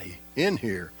everybody in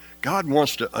here. God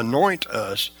wants to anoint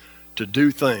us to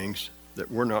do things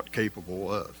that we're not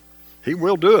capable of. He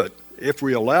will do it if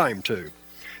we allow him to.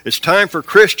 It's time for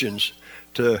Christians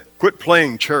to quit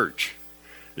playing church.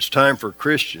 It's time for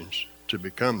Christians to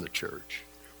become the church.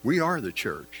 We are the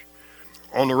church.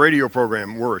 On the radio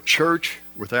program, we're a church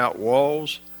without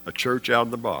walls, a church out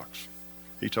of the box.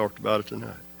 He talked about it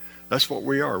tonight. That's what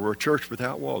we are. We're a church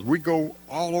without walls. We go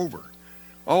all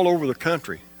over the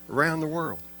country, around the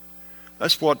world.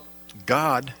 That's what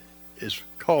God is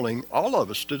calling all of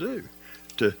us to do,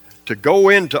 to go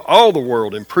into all the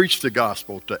world and preach the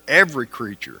gospel to every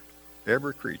creature.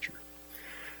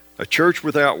 A church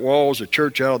without walls, a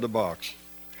church out of the box.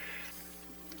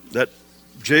 That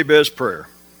Jabez prayer,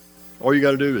 all you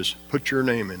got to do is put your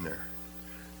name in there.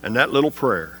 And that little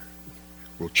prayer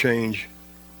will change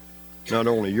not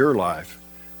only your life,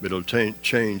 but it'll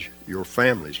change your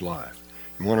family's life.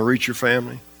 You want to reach your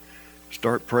family?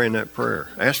 Start praying that prayer.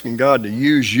 Asking God to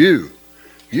use you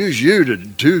to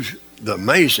do the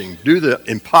amazing, do the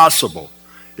impossible.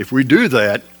 If we do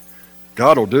that,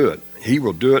 God will do it. He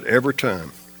will do it every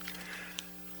time.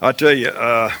 I tell you,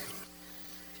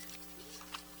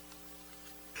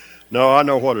 no, I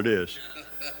know what it is.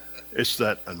 It's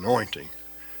that anointing.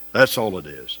 That's all it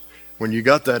is. When you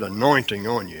got that anointing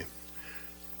on you,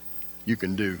 you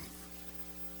can do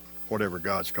whatever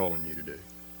God's calling you to do.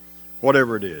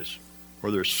 Whatever it is.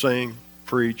 Whether it's sing,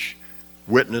 preach,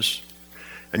 witness.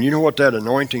 And you know what that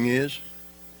anointing is?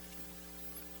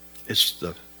 It's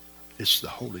the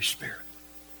Holy Spirit.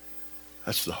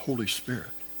 That's the Holy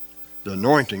Spirit. The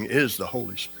anointing is the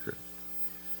Holy Spirit.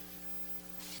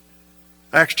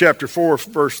 Acts chapter 4,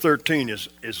 verse 13 is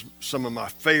some of my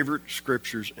favorite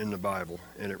scriptures in the Bible.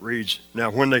 And it reads,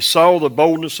 "Now when they saw the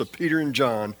boldness of Peter and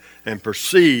John and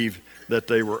perceived that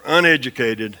they were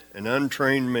uneducated and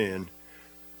untrained men,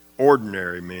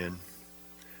 ordinary men,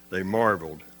 they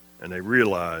marveled, and they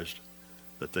realized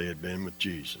that they had been with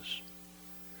Jesus."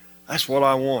 That's what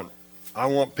I want. I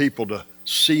want people to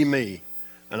see me,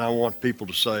 and I want people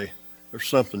to say, there's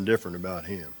something different about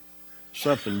him.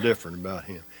 Something different about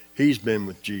him. He's been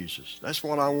with Jesus. That's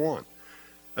what I want.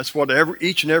 That's what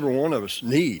each and every one of us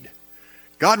need.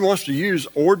 God wants to use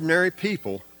ordinary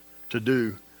people to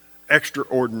do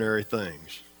extraordinary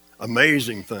things,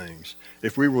 amazing things,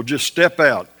 if we will just step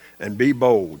out and be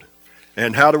bold.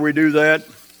 And how do we do that?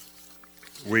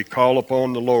 We call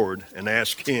upon the Lord and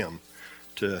ask him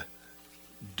to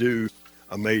do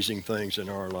amazing things in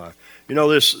our life. You know,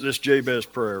 this Jabez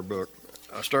prayer book,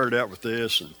 I started out with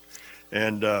this,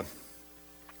 and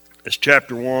this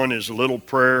chapter 1 is a little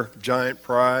prayer, giant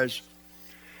prize,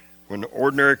 when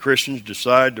ordinary Christians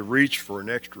decide to reach for an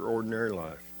extraordinary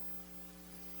life.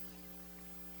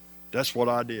 That's what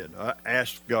I did. I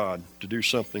asked God to do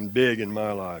something big in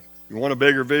my life. You want a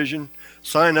bigger vision?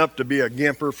 Sign up to be a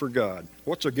Gimper for God.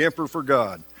 What's a Gimper for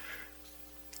God?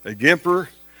 A Gimper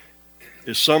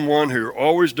is someone who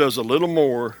always does a little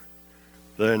more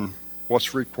than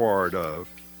what's required of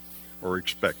or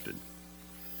expected.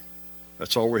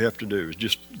 That's all we have to do is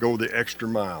just go the extra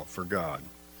mile for God.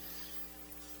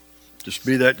 Just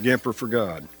be that Gimper for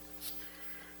God.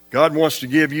 God wants to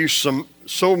give you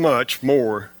so much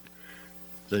more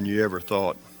than you ever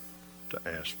thought to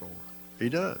ask for. He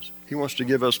does. He wants to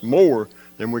give us more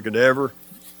than we could ever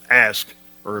ask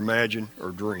or imagine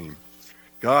or dream.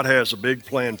 God has a big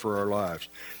plan for our lives.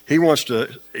 He wants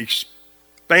to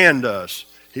expand us.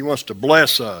 He wants to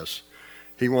bless us.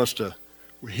 He wants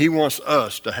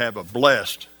us to have a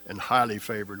blessed and highly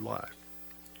favored life.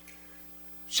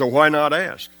 So why not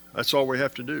ask? That's all we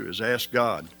have to do is ask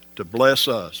God to bless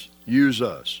us, use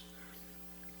us.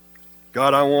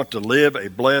 God, I want to live a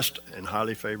blessed and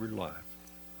highly favored life.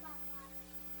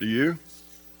 Do you?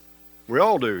 We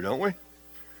all do, don't we?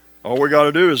 All we got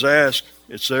to do is ask.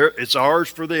 It's ours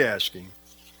for the asking.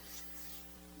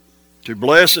 To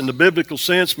bless in the biblical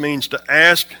sense means to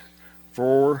ask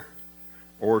for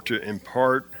or to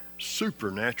impart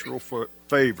supernatural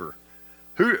favor.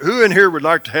 Who in here would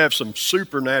like to have some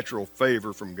supernatural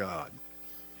favor from God?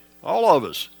 All of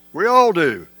us. We all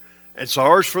do. It's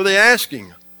ours for the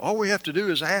asking. All we have to do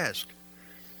is ask.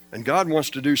 And God wants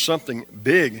to do something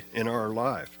big in our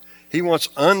life. He wants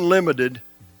unlimited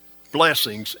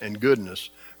blessings and goodness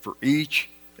for each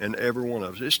and every one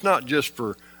of us. It's not just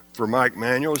for Mike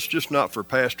Manuel. It's just not for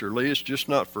Pastor Lee. It's just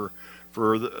not for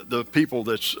the people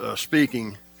that's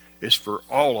speaking. It's for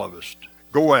all of us to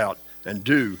go out and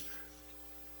do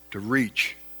to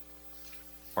reach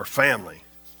our family,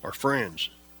 our friends,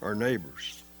 our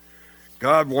neighbors.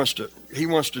 God wants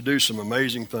to do some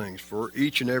amazing things for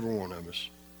each and every one of us.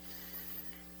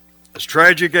 As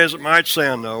tragic as it might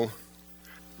sound, though,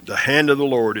 the hand of the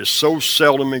Lord is so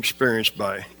seldom experienced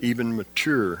by even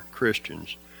mature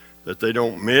Christians that they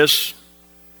don't miss,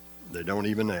 they don't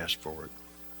even ask for it.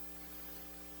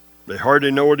 They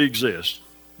hardly know it exists.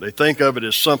 They think of it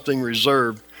as something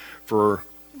reserved for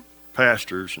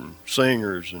pastors and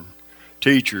singers and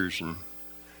teachers, and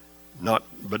not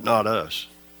us.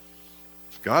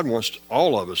 God wants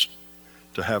all of us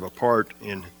to have a part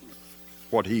in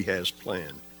what He has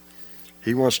planned.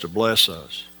 He wants to bless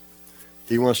us.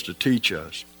 He wants to teach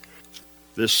us.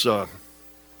 This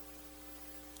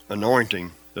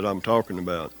anointing that I'm talking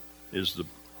about is the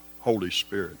Holy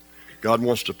Spirit. God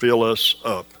wants to fill us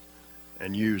up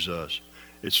and use us.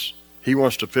 He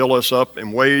wants to fill us up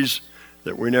in ways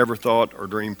that we never thought or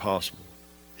dreamed possible.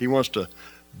 He wants to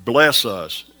bless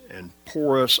us and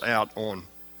pour us out on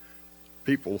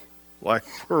people like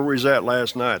where we was at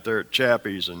last night there at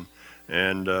Chappie's and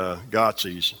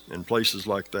Gotsy's and places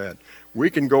like that. We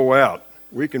can go out.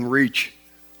 We can reach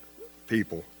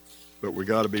people, but we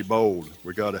got to be bold.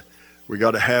 We got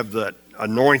to have that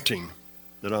anointing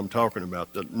that I'm talking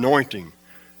about, the anointing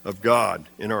of God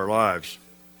in our lives.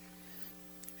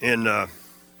 In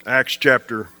Acts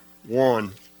chapter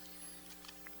 1,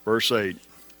 verse 8,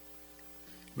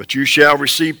 but you shall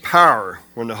receive power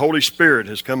when the Holy Spirit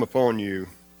has come upon you,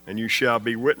 and you shall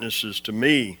be witnesses to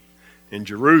me in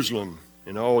Jerusalem,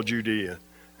 in all Judea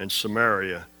and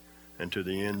Samaria, and to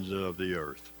the ends of the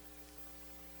earth.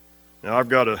 Now I've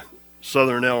got a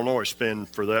Southern Illinois spin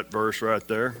for that verse right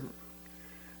there.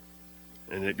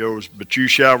 And it goes, but you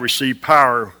shall receive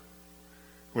power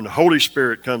when the Holy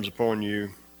Spirit comes upon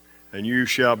you, and you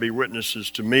shall be witnesses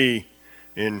to me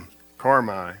in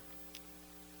Carmi,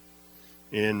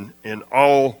 in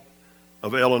all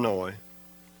of Illinois,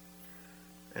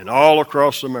 and all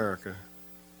across America,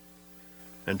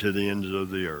 and to the ends of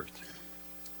the earth.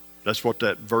 That's what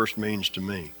that verse means to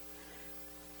me.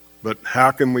 But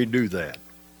how can we do that?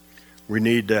 We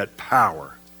need that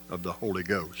power of the Holy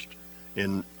Ghost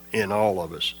in all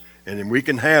of us. And then we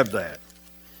can have that,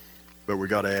 but we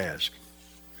got to ask.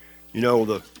 You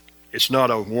know, it's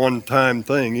not a one-time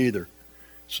thing either.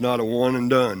 It's not a one and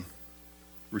done,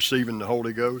 receiving the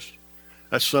Holy Ghost.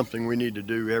 That's something we need to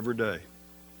do every day,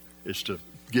 is to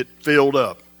get filled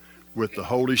up with the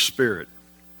Holy Spirit.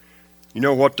 You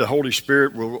know what the Holy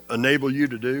Spirit will enable you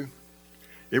to do?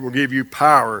 It will give you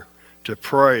power to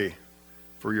pray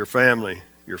for your family,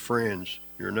 your friends,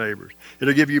 your neighbors.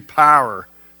 It'll give you power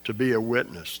to be a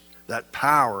witness. That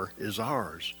power is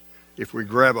ours if we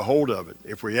grab a hold of it,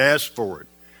 if we ask for it.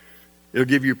 It'll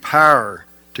give you power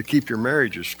to keep your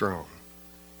marriages strong.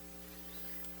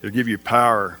 It'll give you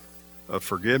power of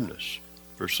forgiveness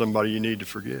for somebody you need to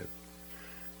forgive.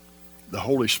 The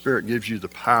Holy Spirit gives you the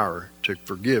power to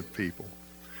forgive people.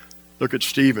 Look at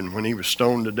Stephen when he was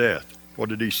stoned to death. What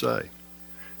did he say?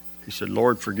 He said,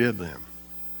 Lord, forgive them.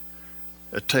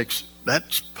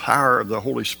 That's power of the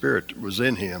Holy Spirit that was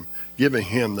in him, giving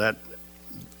him that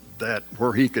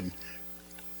where he could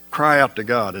cry out to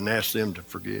God and ask them to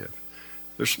forgive.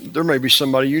 There may be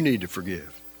somebody you need to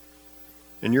forgive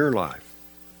in your life.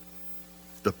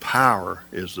 The power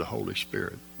is the Holy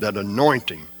Spirit. That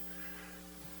anointing,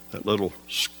 that little,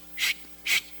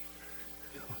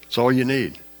 it's all you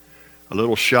need. A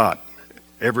little shot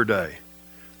every day,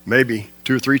 maybe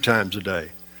 2 or 3 times a day.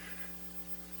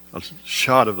 A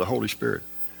shot of the Holy Spirit.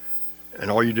 And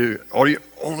all you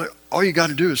got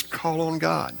to do is call on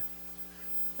God,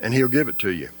 and He'll give it to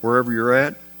you wherever you're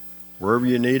at, wherever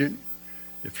you need it.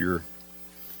 If you're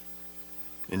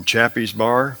in Chappie's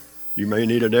bar, you may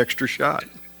need an extra shot.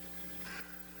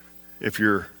 If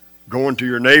you're going to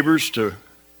your neighbors to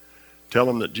tell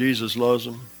them that Jesus loves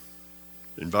them,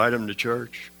 invite them to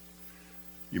church,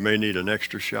 you may need an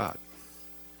extra shot.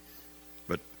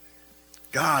 But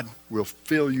God will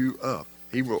fill you up.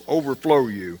 He will overflow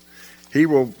you. He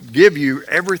will give you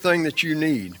everything that you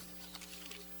need.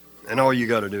 And all you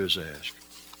got to do is ask.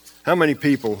 How many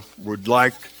people would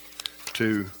like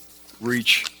to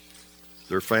reach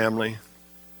their family?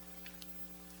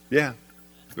 Yeah,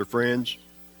 their friends,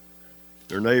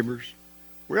 their neighbors.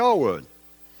 We all would.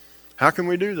 How can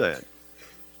we do that?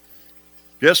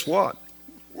 Guess what?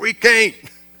 We can't.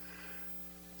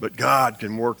 But God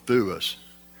can work through us.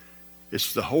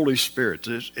 It's the Holy Spirit.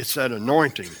 It's that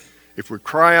anointing. If we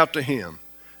cry out to Him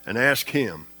and ask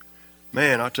Him,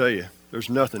 man, I tell you, there's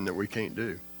nothing that we can't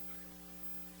do.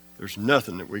 There's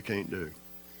nothing that we can't do.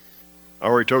 I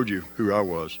already told you who I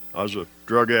was. I was a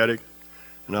drug addict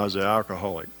and I was an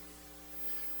alcoholic.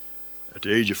 At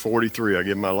the age of 43, I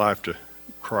gave my life to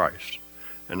Christ.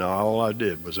 And all I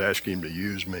did was ask Him to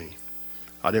use me.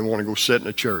 I didn't want to go sit in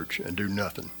a church and do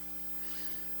nothing.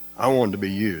 I wanted to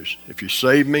be used. If you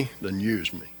save me, then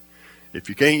use me. If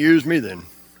you can't use me, then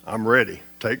I'm ready.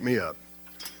 Take me up.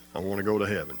 I want to go to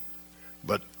heaven.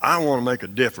 But I want to make a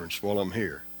difference while I'm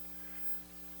here.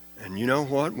 And you know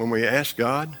what? When we ask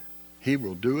God, He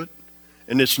will do it.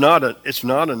 And it's not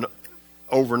an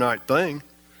overnight thing.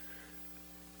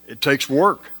 It takes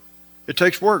work. It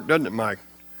takes work, doesn't it, Mike?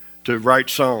 To write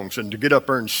songs and to get up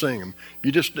there and sing them.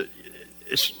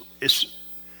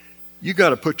 You got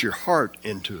to put your heart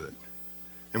into it.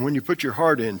 And when you put your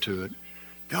heart into it,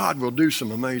 God will do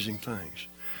some amazing things.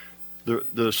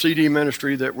 The CD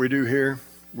ministry that we do here,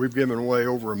 we've given away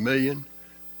over 1 million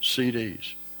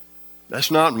CDs. That's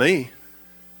not me.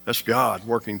 That's God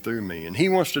working through me. And He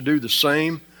wants to do the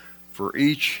same for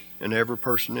each and every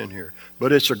person in here.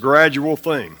 But it's a gradual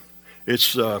thing.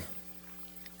 It's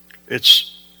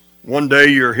one day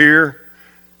you're here,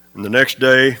 and the next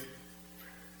day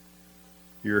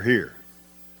you're here.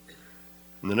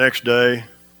 And the next day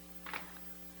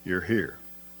you're here.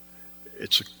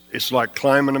 It's like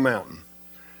climbing a mountain.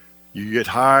 You get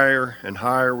higher and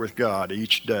higher with God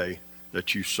each day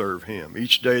that you serve Him.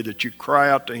 Each day that you cry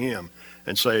out to Him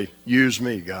and say, use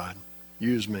me, God,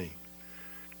 use me.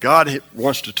 God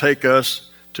wants to take us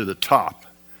to the top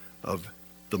of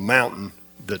the mountain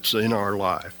that's in our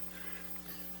life.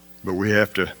 But we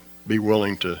have to be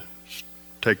willing to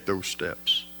take those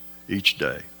steps each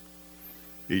day.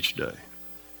 Each day.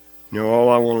 You know, all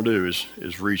I want to do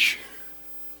is reach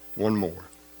one more.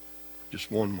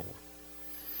 Just one more.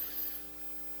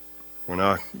 When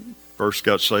I first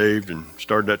got saved and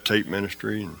started that tape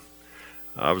ministry, and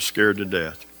I was scared to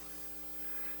death.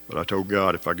 But I told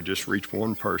God if I could just reach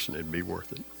one person, it'd be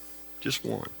worth it. Just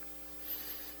one.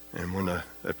 And when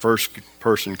that first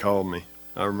person called me,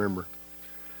 I remember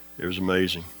it was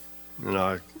amazing.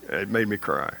 And it made me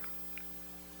cry.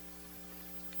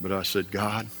 But I said,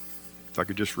 God, if I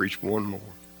could just reach one more,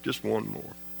 just one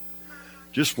more,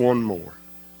 just one more.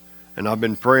 And I've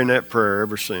been praying that prayer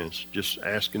ever since, just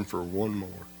asking for one more.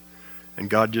 And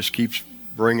God just keeps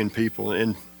bringing people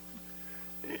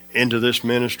into this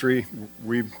ministry.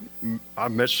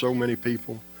 I've met so many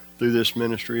people through this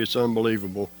ministry. It's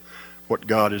unbelievable what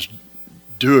God is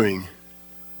doing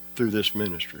through this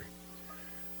ministry.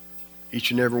 Each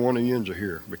and every one of you are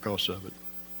here because of it.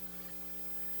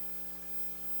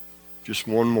 Just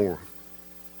one more.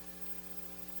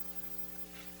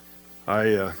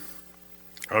 I've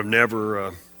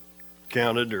never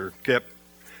counted or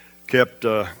kept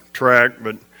track,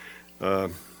 but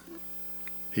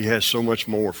He has so much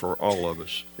more for all of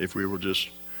us if we will just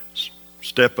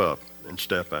step up and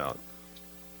step out.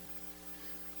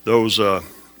 Those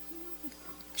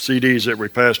CDs that we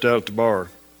passed out at the bar,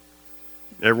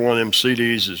 every one of them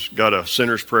CDs has got a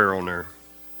sinner's prayer on there.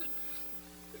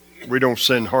 We don't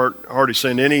hardly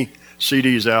send any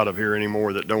CDs out of here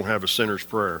anymore that don't have a sinner's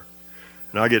prayer.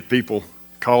 And I get people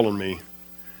calling me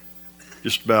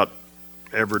just about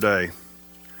every day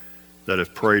that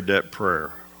have prayed that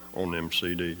prayer on them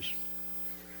CDs.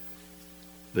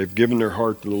 They've given their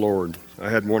heart to the Lord. I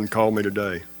had one call me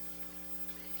today.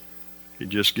 He'd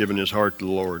just given his heart to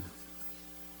the Lord.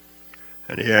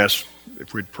 And he asked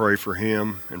if we'd pray for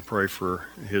him and pray for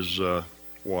his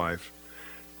wife.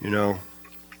 You know,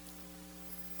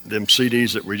 them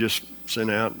CDs that we just sent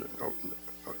out,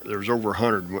 there's over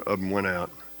 100 of them went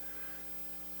out.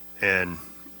 And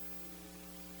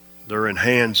they're in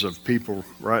hands of people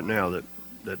right now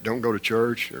that don't go to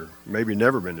church or maybe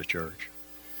never been to church.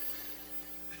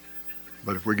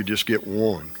 But if we could just get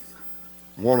one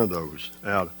of those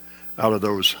out of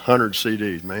those 100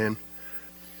 CDs, man.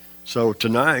 So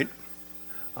tonight,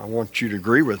 I want you to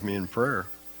agree with me in prayer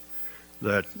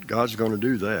that God's going to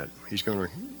do that. He's going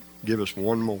to give us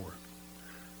one more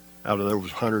out of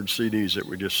those 100 CDs that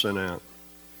we just sent out.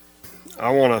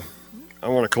 I want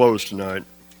to close tonight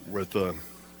with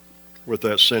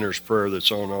that sinner's prayer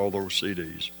that's on all those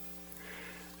CDs.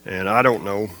 And I don't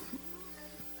know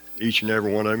each and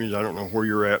every one of you. I don't know where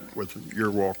you're at with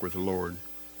your walk with the Lord.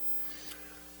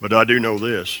 But I do know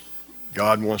this.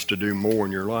 God wants to do more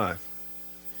in your life.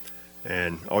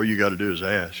 And all you got to do is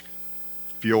ask.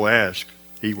 If you'll ask,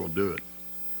 He will do it.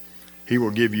 He will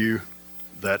give you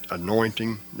that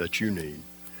anointing that you need.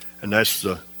 And that's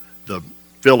the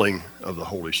filling of the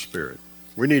Holy Spirit.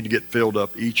 We need to get filled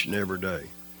up each and every day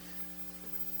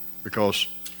because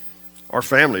our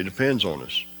family depends on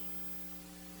us.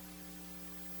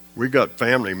 We've got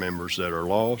family members that are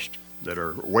lost, that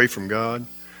are away from God,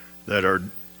 that are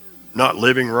not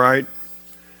living right.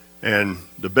 And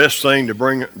the best way to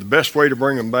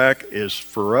bring them back is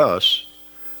for us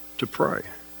to pray.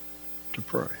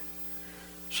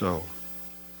 So,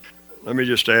 let me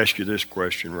just ask you this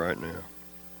question right now.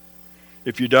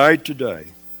 If you died today,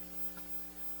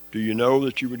 do you know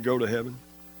that you would go to heaven?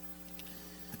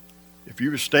 If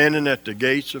you were standing at the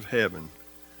gates of heaven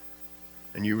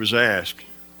and you was asked,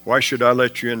 why should I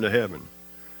let you into heaven?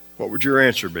 What would your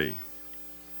answer be?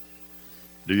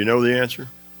 Do you know the answer?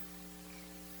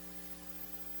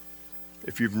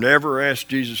 If you've never asked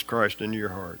Jesus Christ into your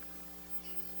heart,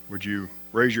 would you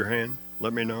raise your hand?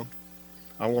 Let me know.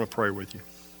 I want to pray with you.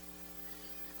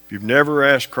 If you've never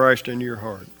asked Christ into your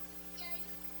heart,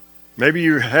 maybe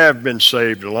you have been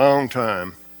saved a long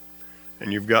time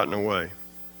and you've gotten away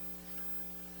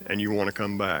and you want to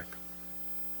come back.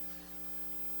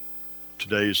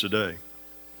 Today is the day.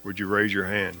 Would you raise your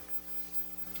hand?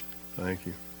 Thank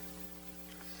you.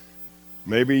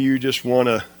 Maybe you just want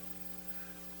to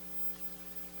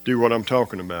do what I'm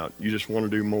talking about. You just want to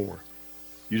do more.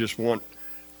 You just want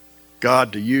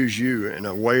God to use you in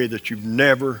a way that you've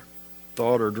never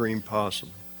thought or dreamed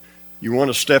possible. You want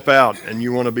to step out and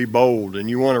you want to be bold and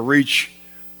you want to reach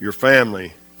your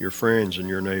family, your friends, and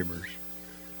your neighbors.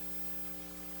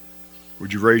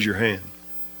 Would you raise your hand?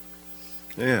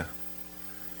 Yeah.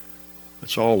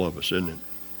 That's all of us, isn't it?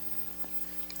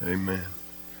 Amen.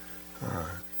 All right.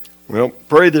 Well,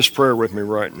 pray this prayer with me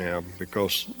right now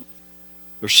because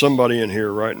there's somebody in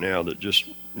here right now that just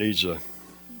needs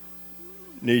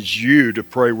you to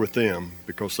pray with them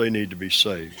because they need to be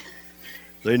saved.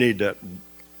 They need that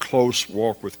close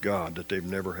walk with God that they've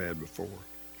never had before.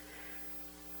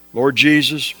 Lord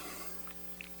Jesus,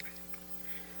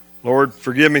 Lord,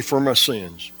 forgive me for my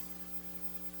sins.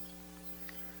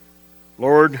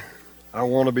 Lord, I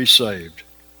want to be saved.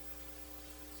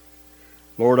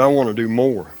 Lord, I want to do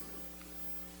more.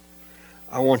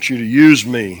 I want you to use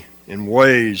me in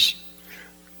ways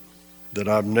that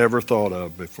I've never thought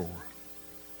of before.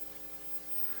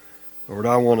 Lord,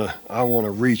 I want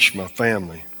to reach my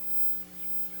family.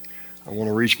 I want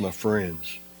to reach my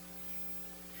friends.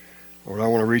 Lord, I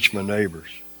want to reach my neighbors.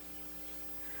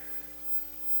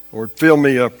 Lord, fill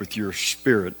me up with your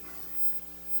Spirit.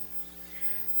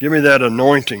 Give me that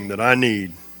anointing that I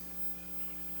need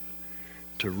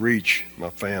to reach my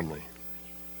family,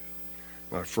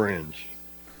 my friends,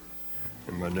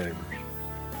 and my neighbors.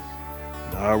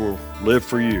 And I will live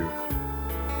for you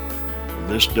from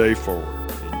this day forward.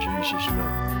 In Jesus' name.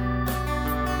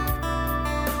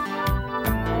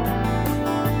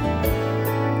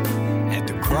 At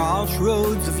the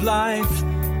crossroads of life,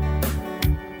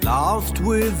 lost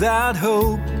without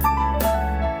hope,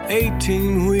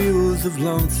 18 wheels of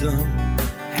lonesome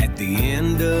at the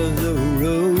end of the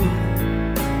road.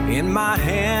 In my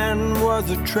hand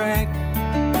was a tract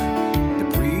the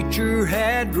preacher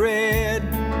had read,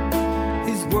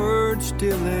 his words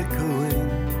still echoing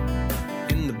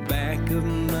in the back of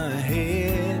my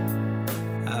head.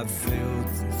 I felt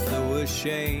so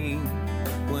ashamed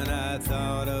when I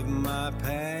thought of my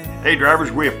past. Hey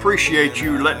drivers, we appreciate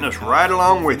you letting us ride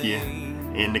along with you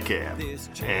in the cab.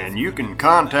 And you can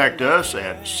contact us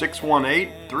at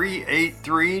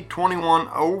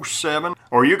 618-383-2107,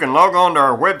 or you can log on to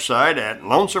our website at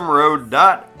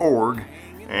lonesomeroad.org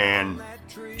and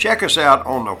check us out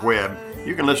on the web.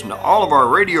 You can listen to all of our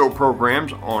radio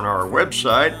programs on our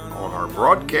website on our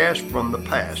broadcast from the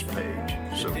past page.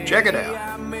 So check it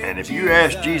out. And if you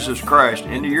ask Jesus Christ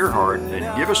into your heart,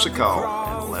 then give us a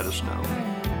call and let us know.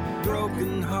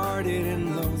 Broken hearted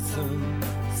and lonesome,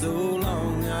 so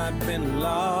long I've been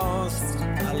lost.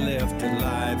 I left a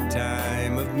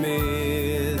lifetime of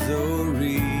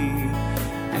misery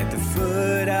at the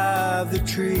foot of the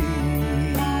tree.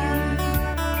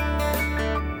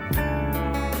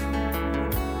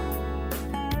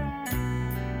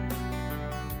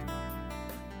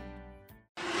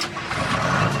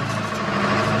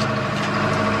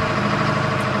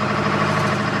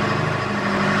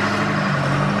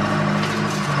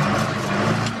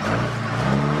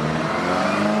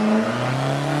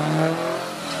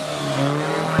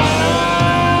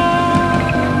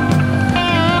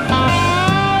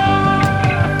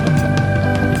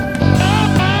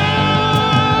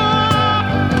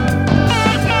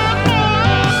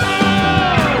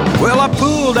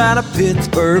 out of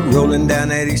Pittsburgh, rolling down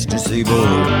that eastern seaboard.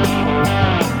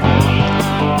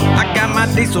 I got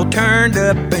my diesel turned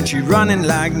up and she running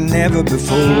like never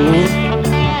before.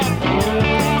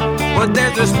 Well,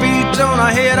 there's a speed zone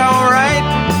ahead, alright,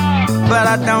 but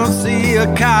I don't see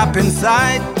a cop in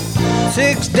sight.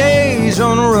 6 days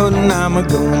on the road and I'm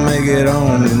gonna make it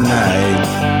home tonight.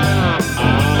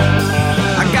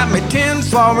 I got me 10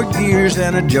 forward gears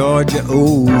and a Georgia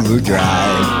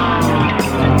overdrive.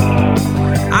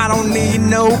 I don't need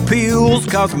no pills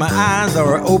cause my eyes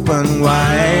are open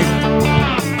wide.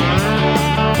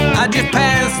 I just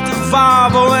passed a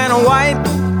Volvo and a white.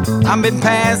 I've been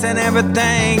passing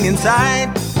everything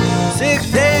inside.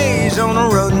 6 days on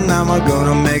the road and I'm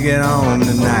gonna make it home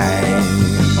tonight.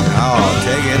 Oh,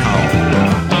 take it home.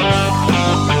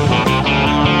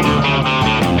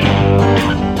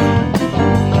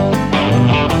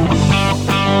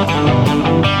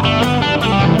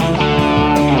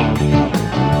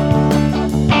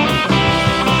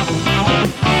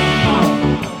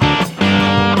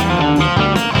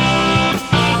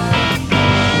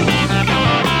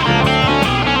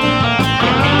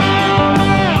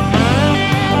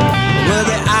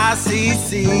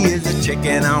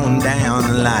 Chicken on down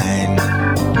the line.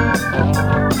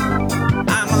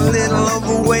 I'm a little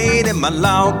overweight and my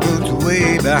log goes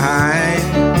way behind.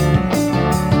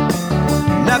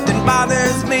 Nothing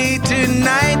bothers me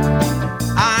tonight.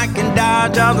 I can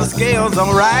dodge all the scales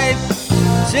alright.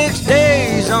 6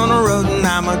 days on the road and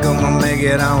I'm gonna make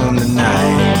it home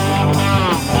tonight.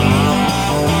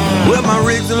 Well, my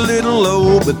rig's a little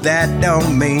low, but that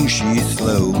don't mean she's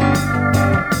slow.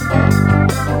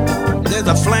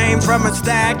 There's a flame from a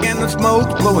stack and the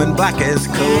smoke's blowing black as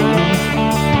coal.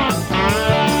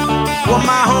 Well,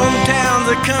 my hometowns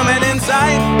are coming in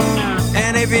sight,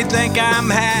 and if you think I'm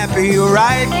happy, you're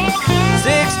right.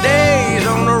 6 days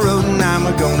on the road and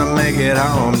I'm gonna make it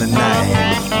home tonight.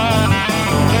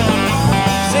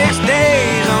 6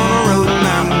 days on the road and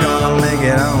I'm gonna make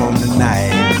it home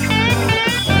tonight.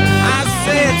 I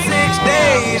said 6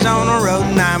 days on the road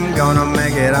and I'm gonna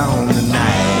make it home tonight.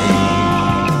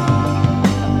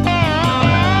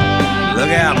 Look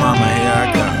out, mama, here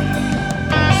I come.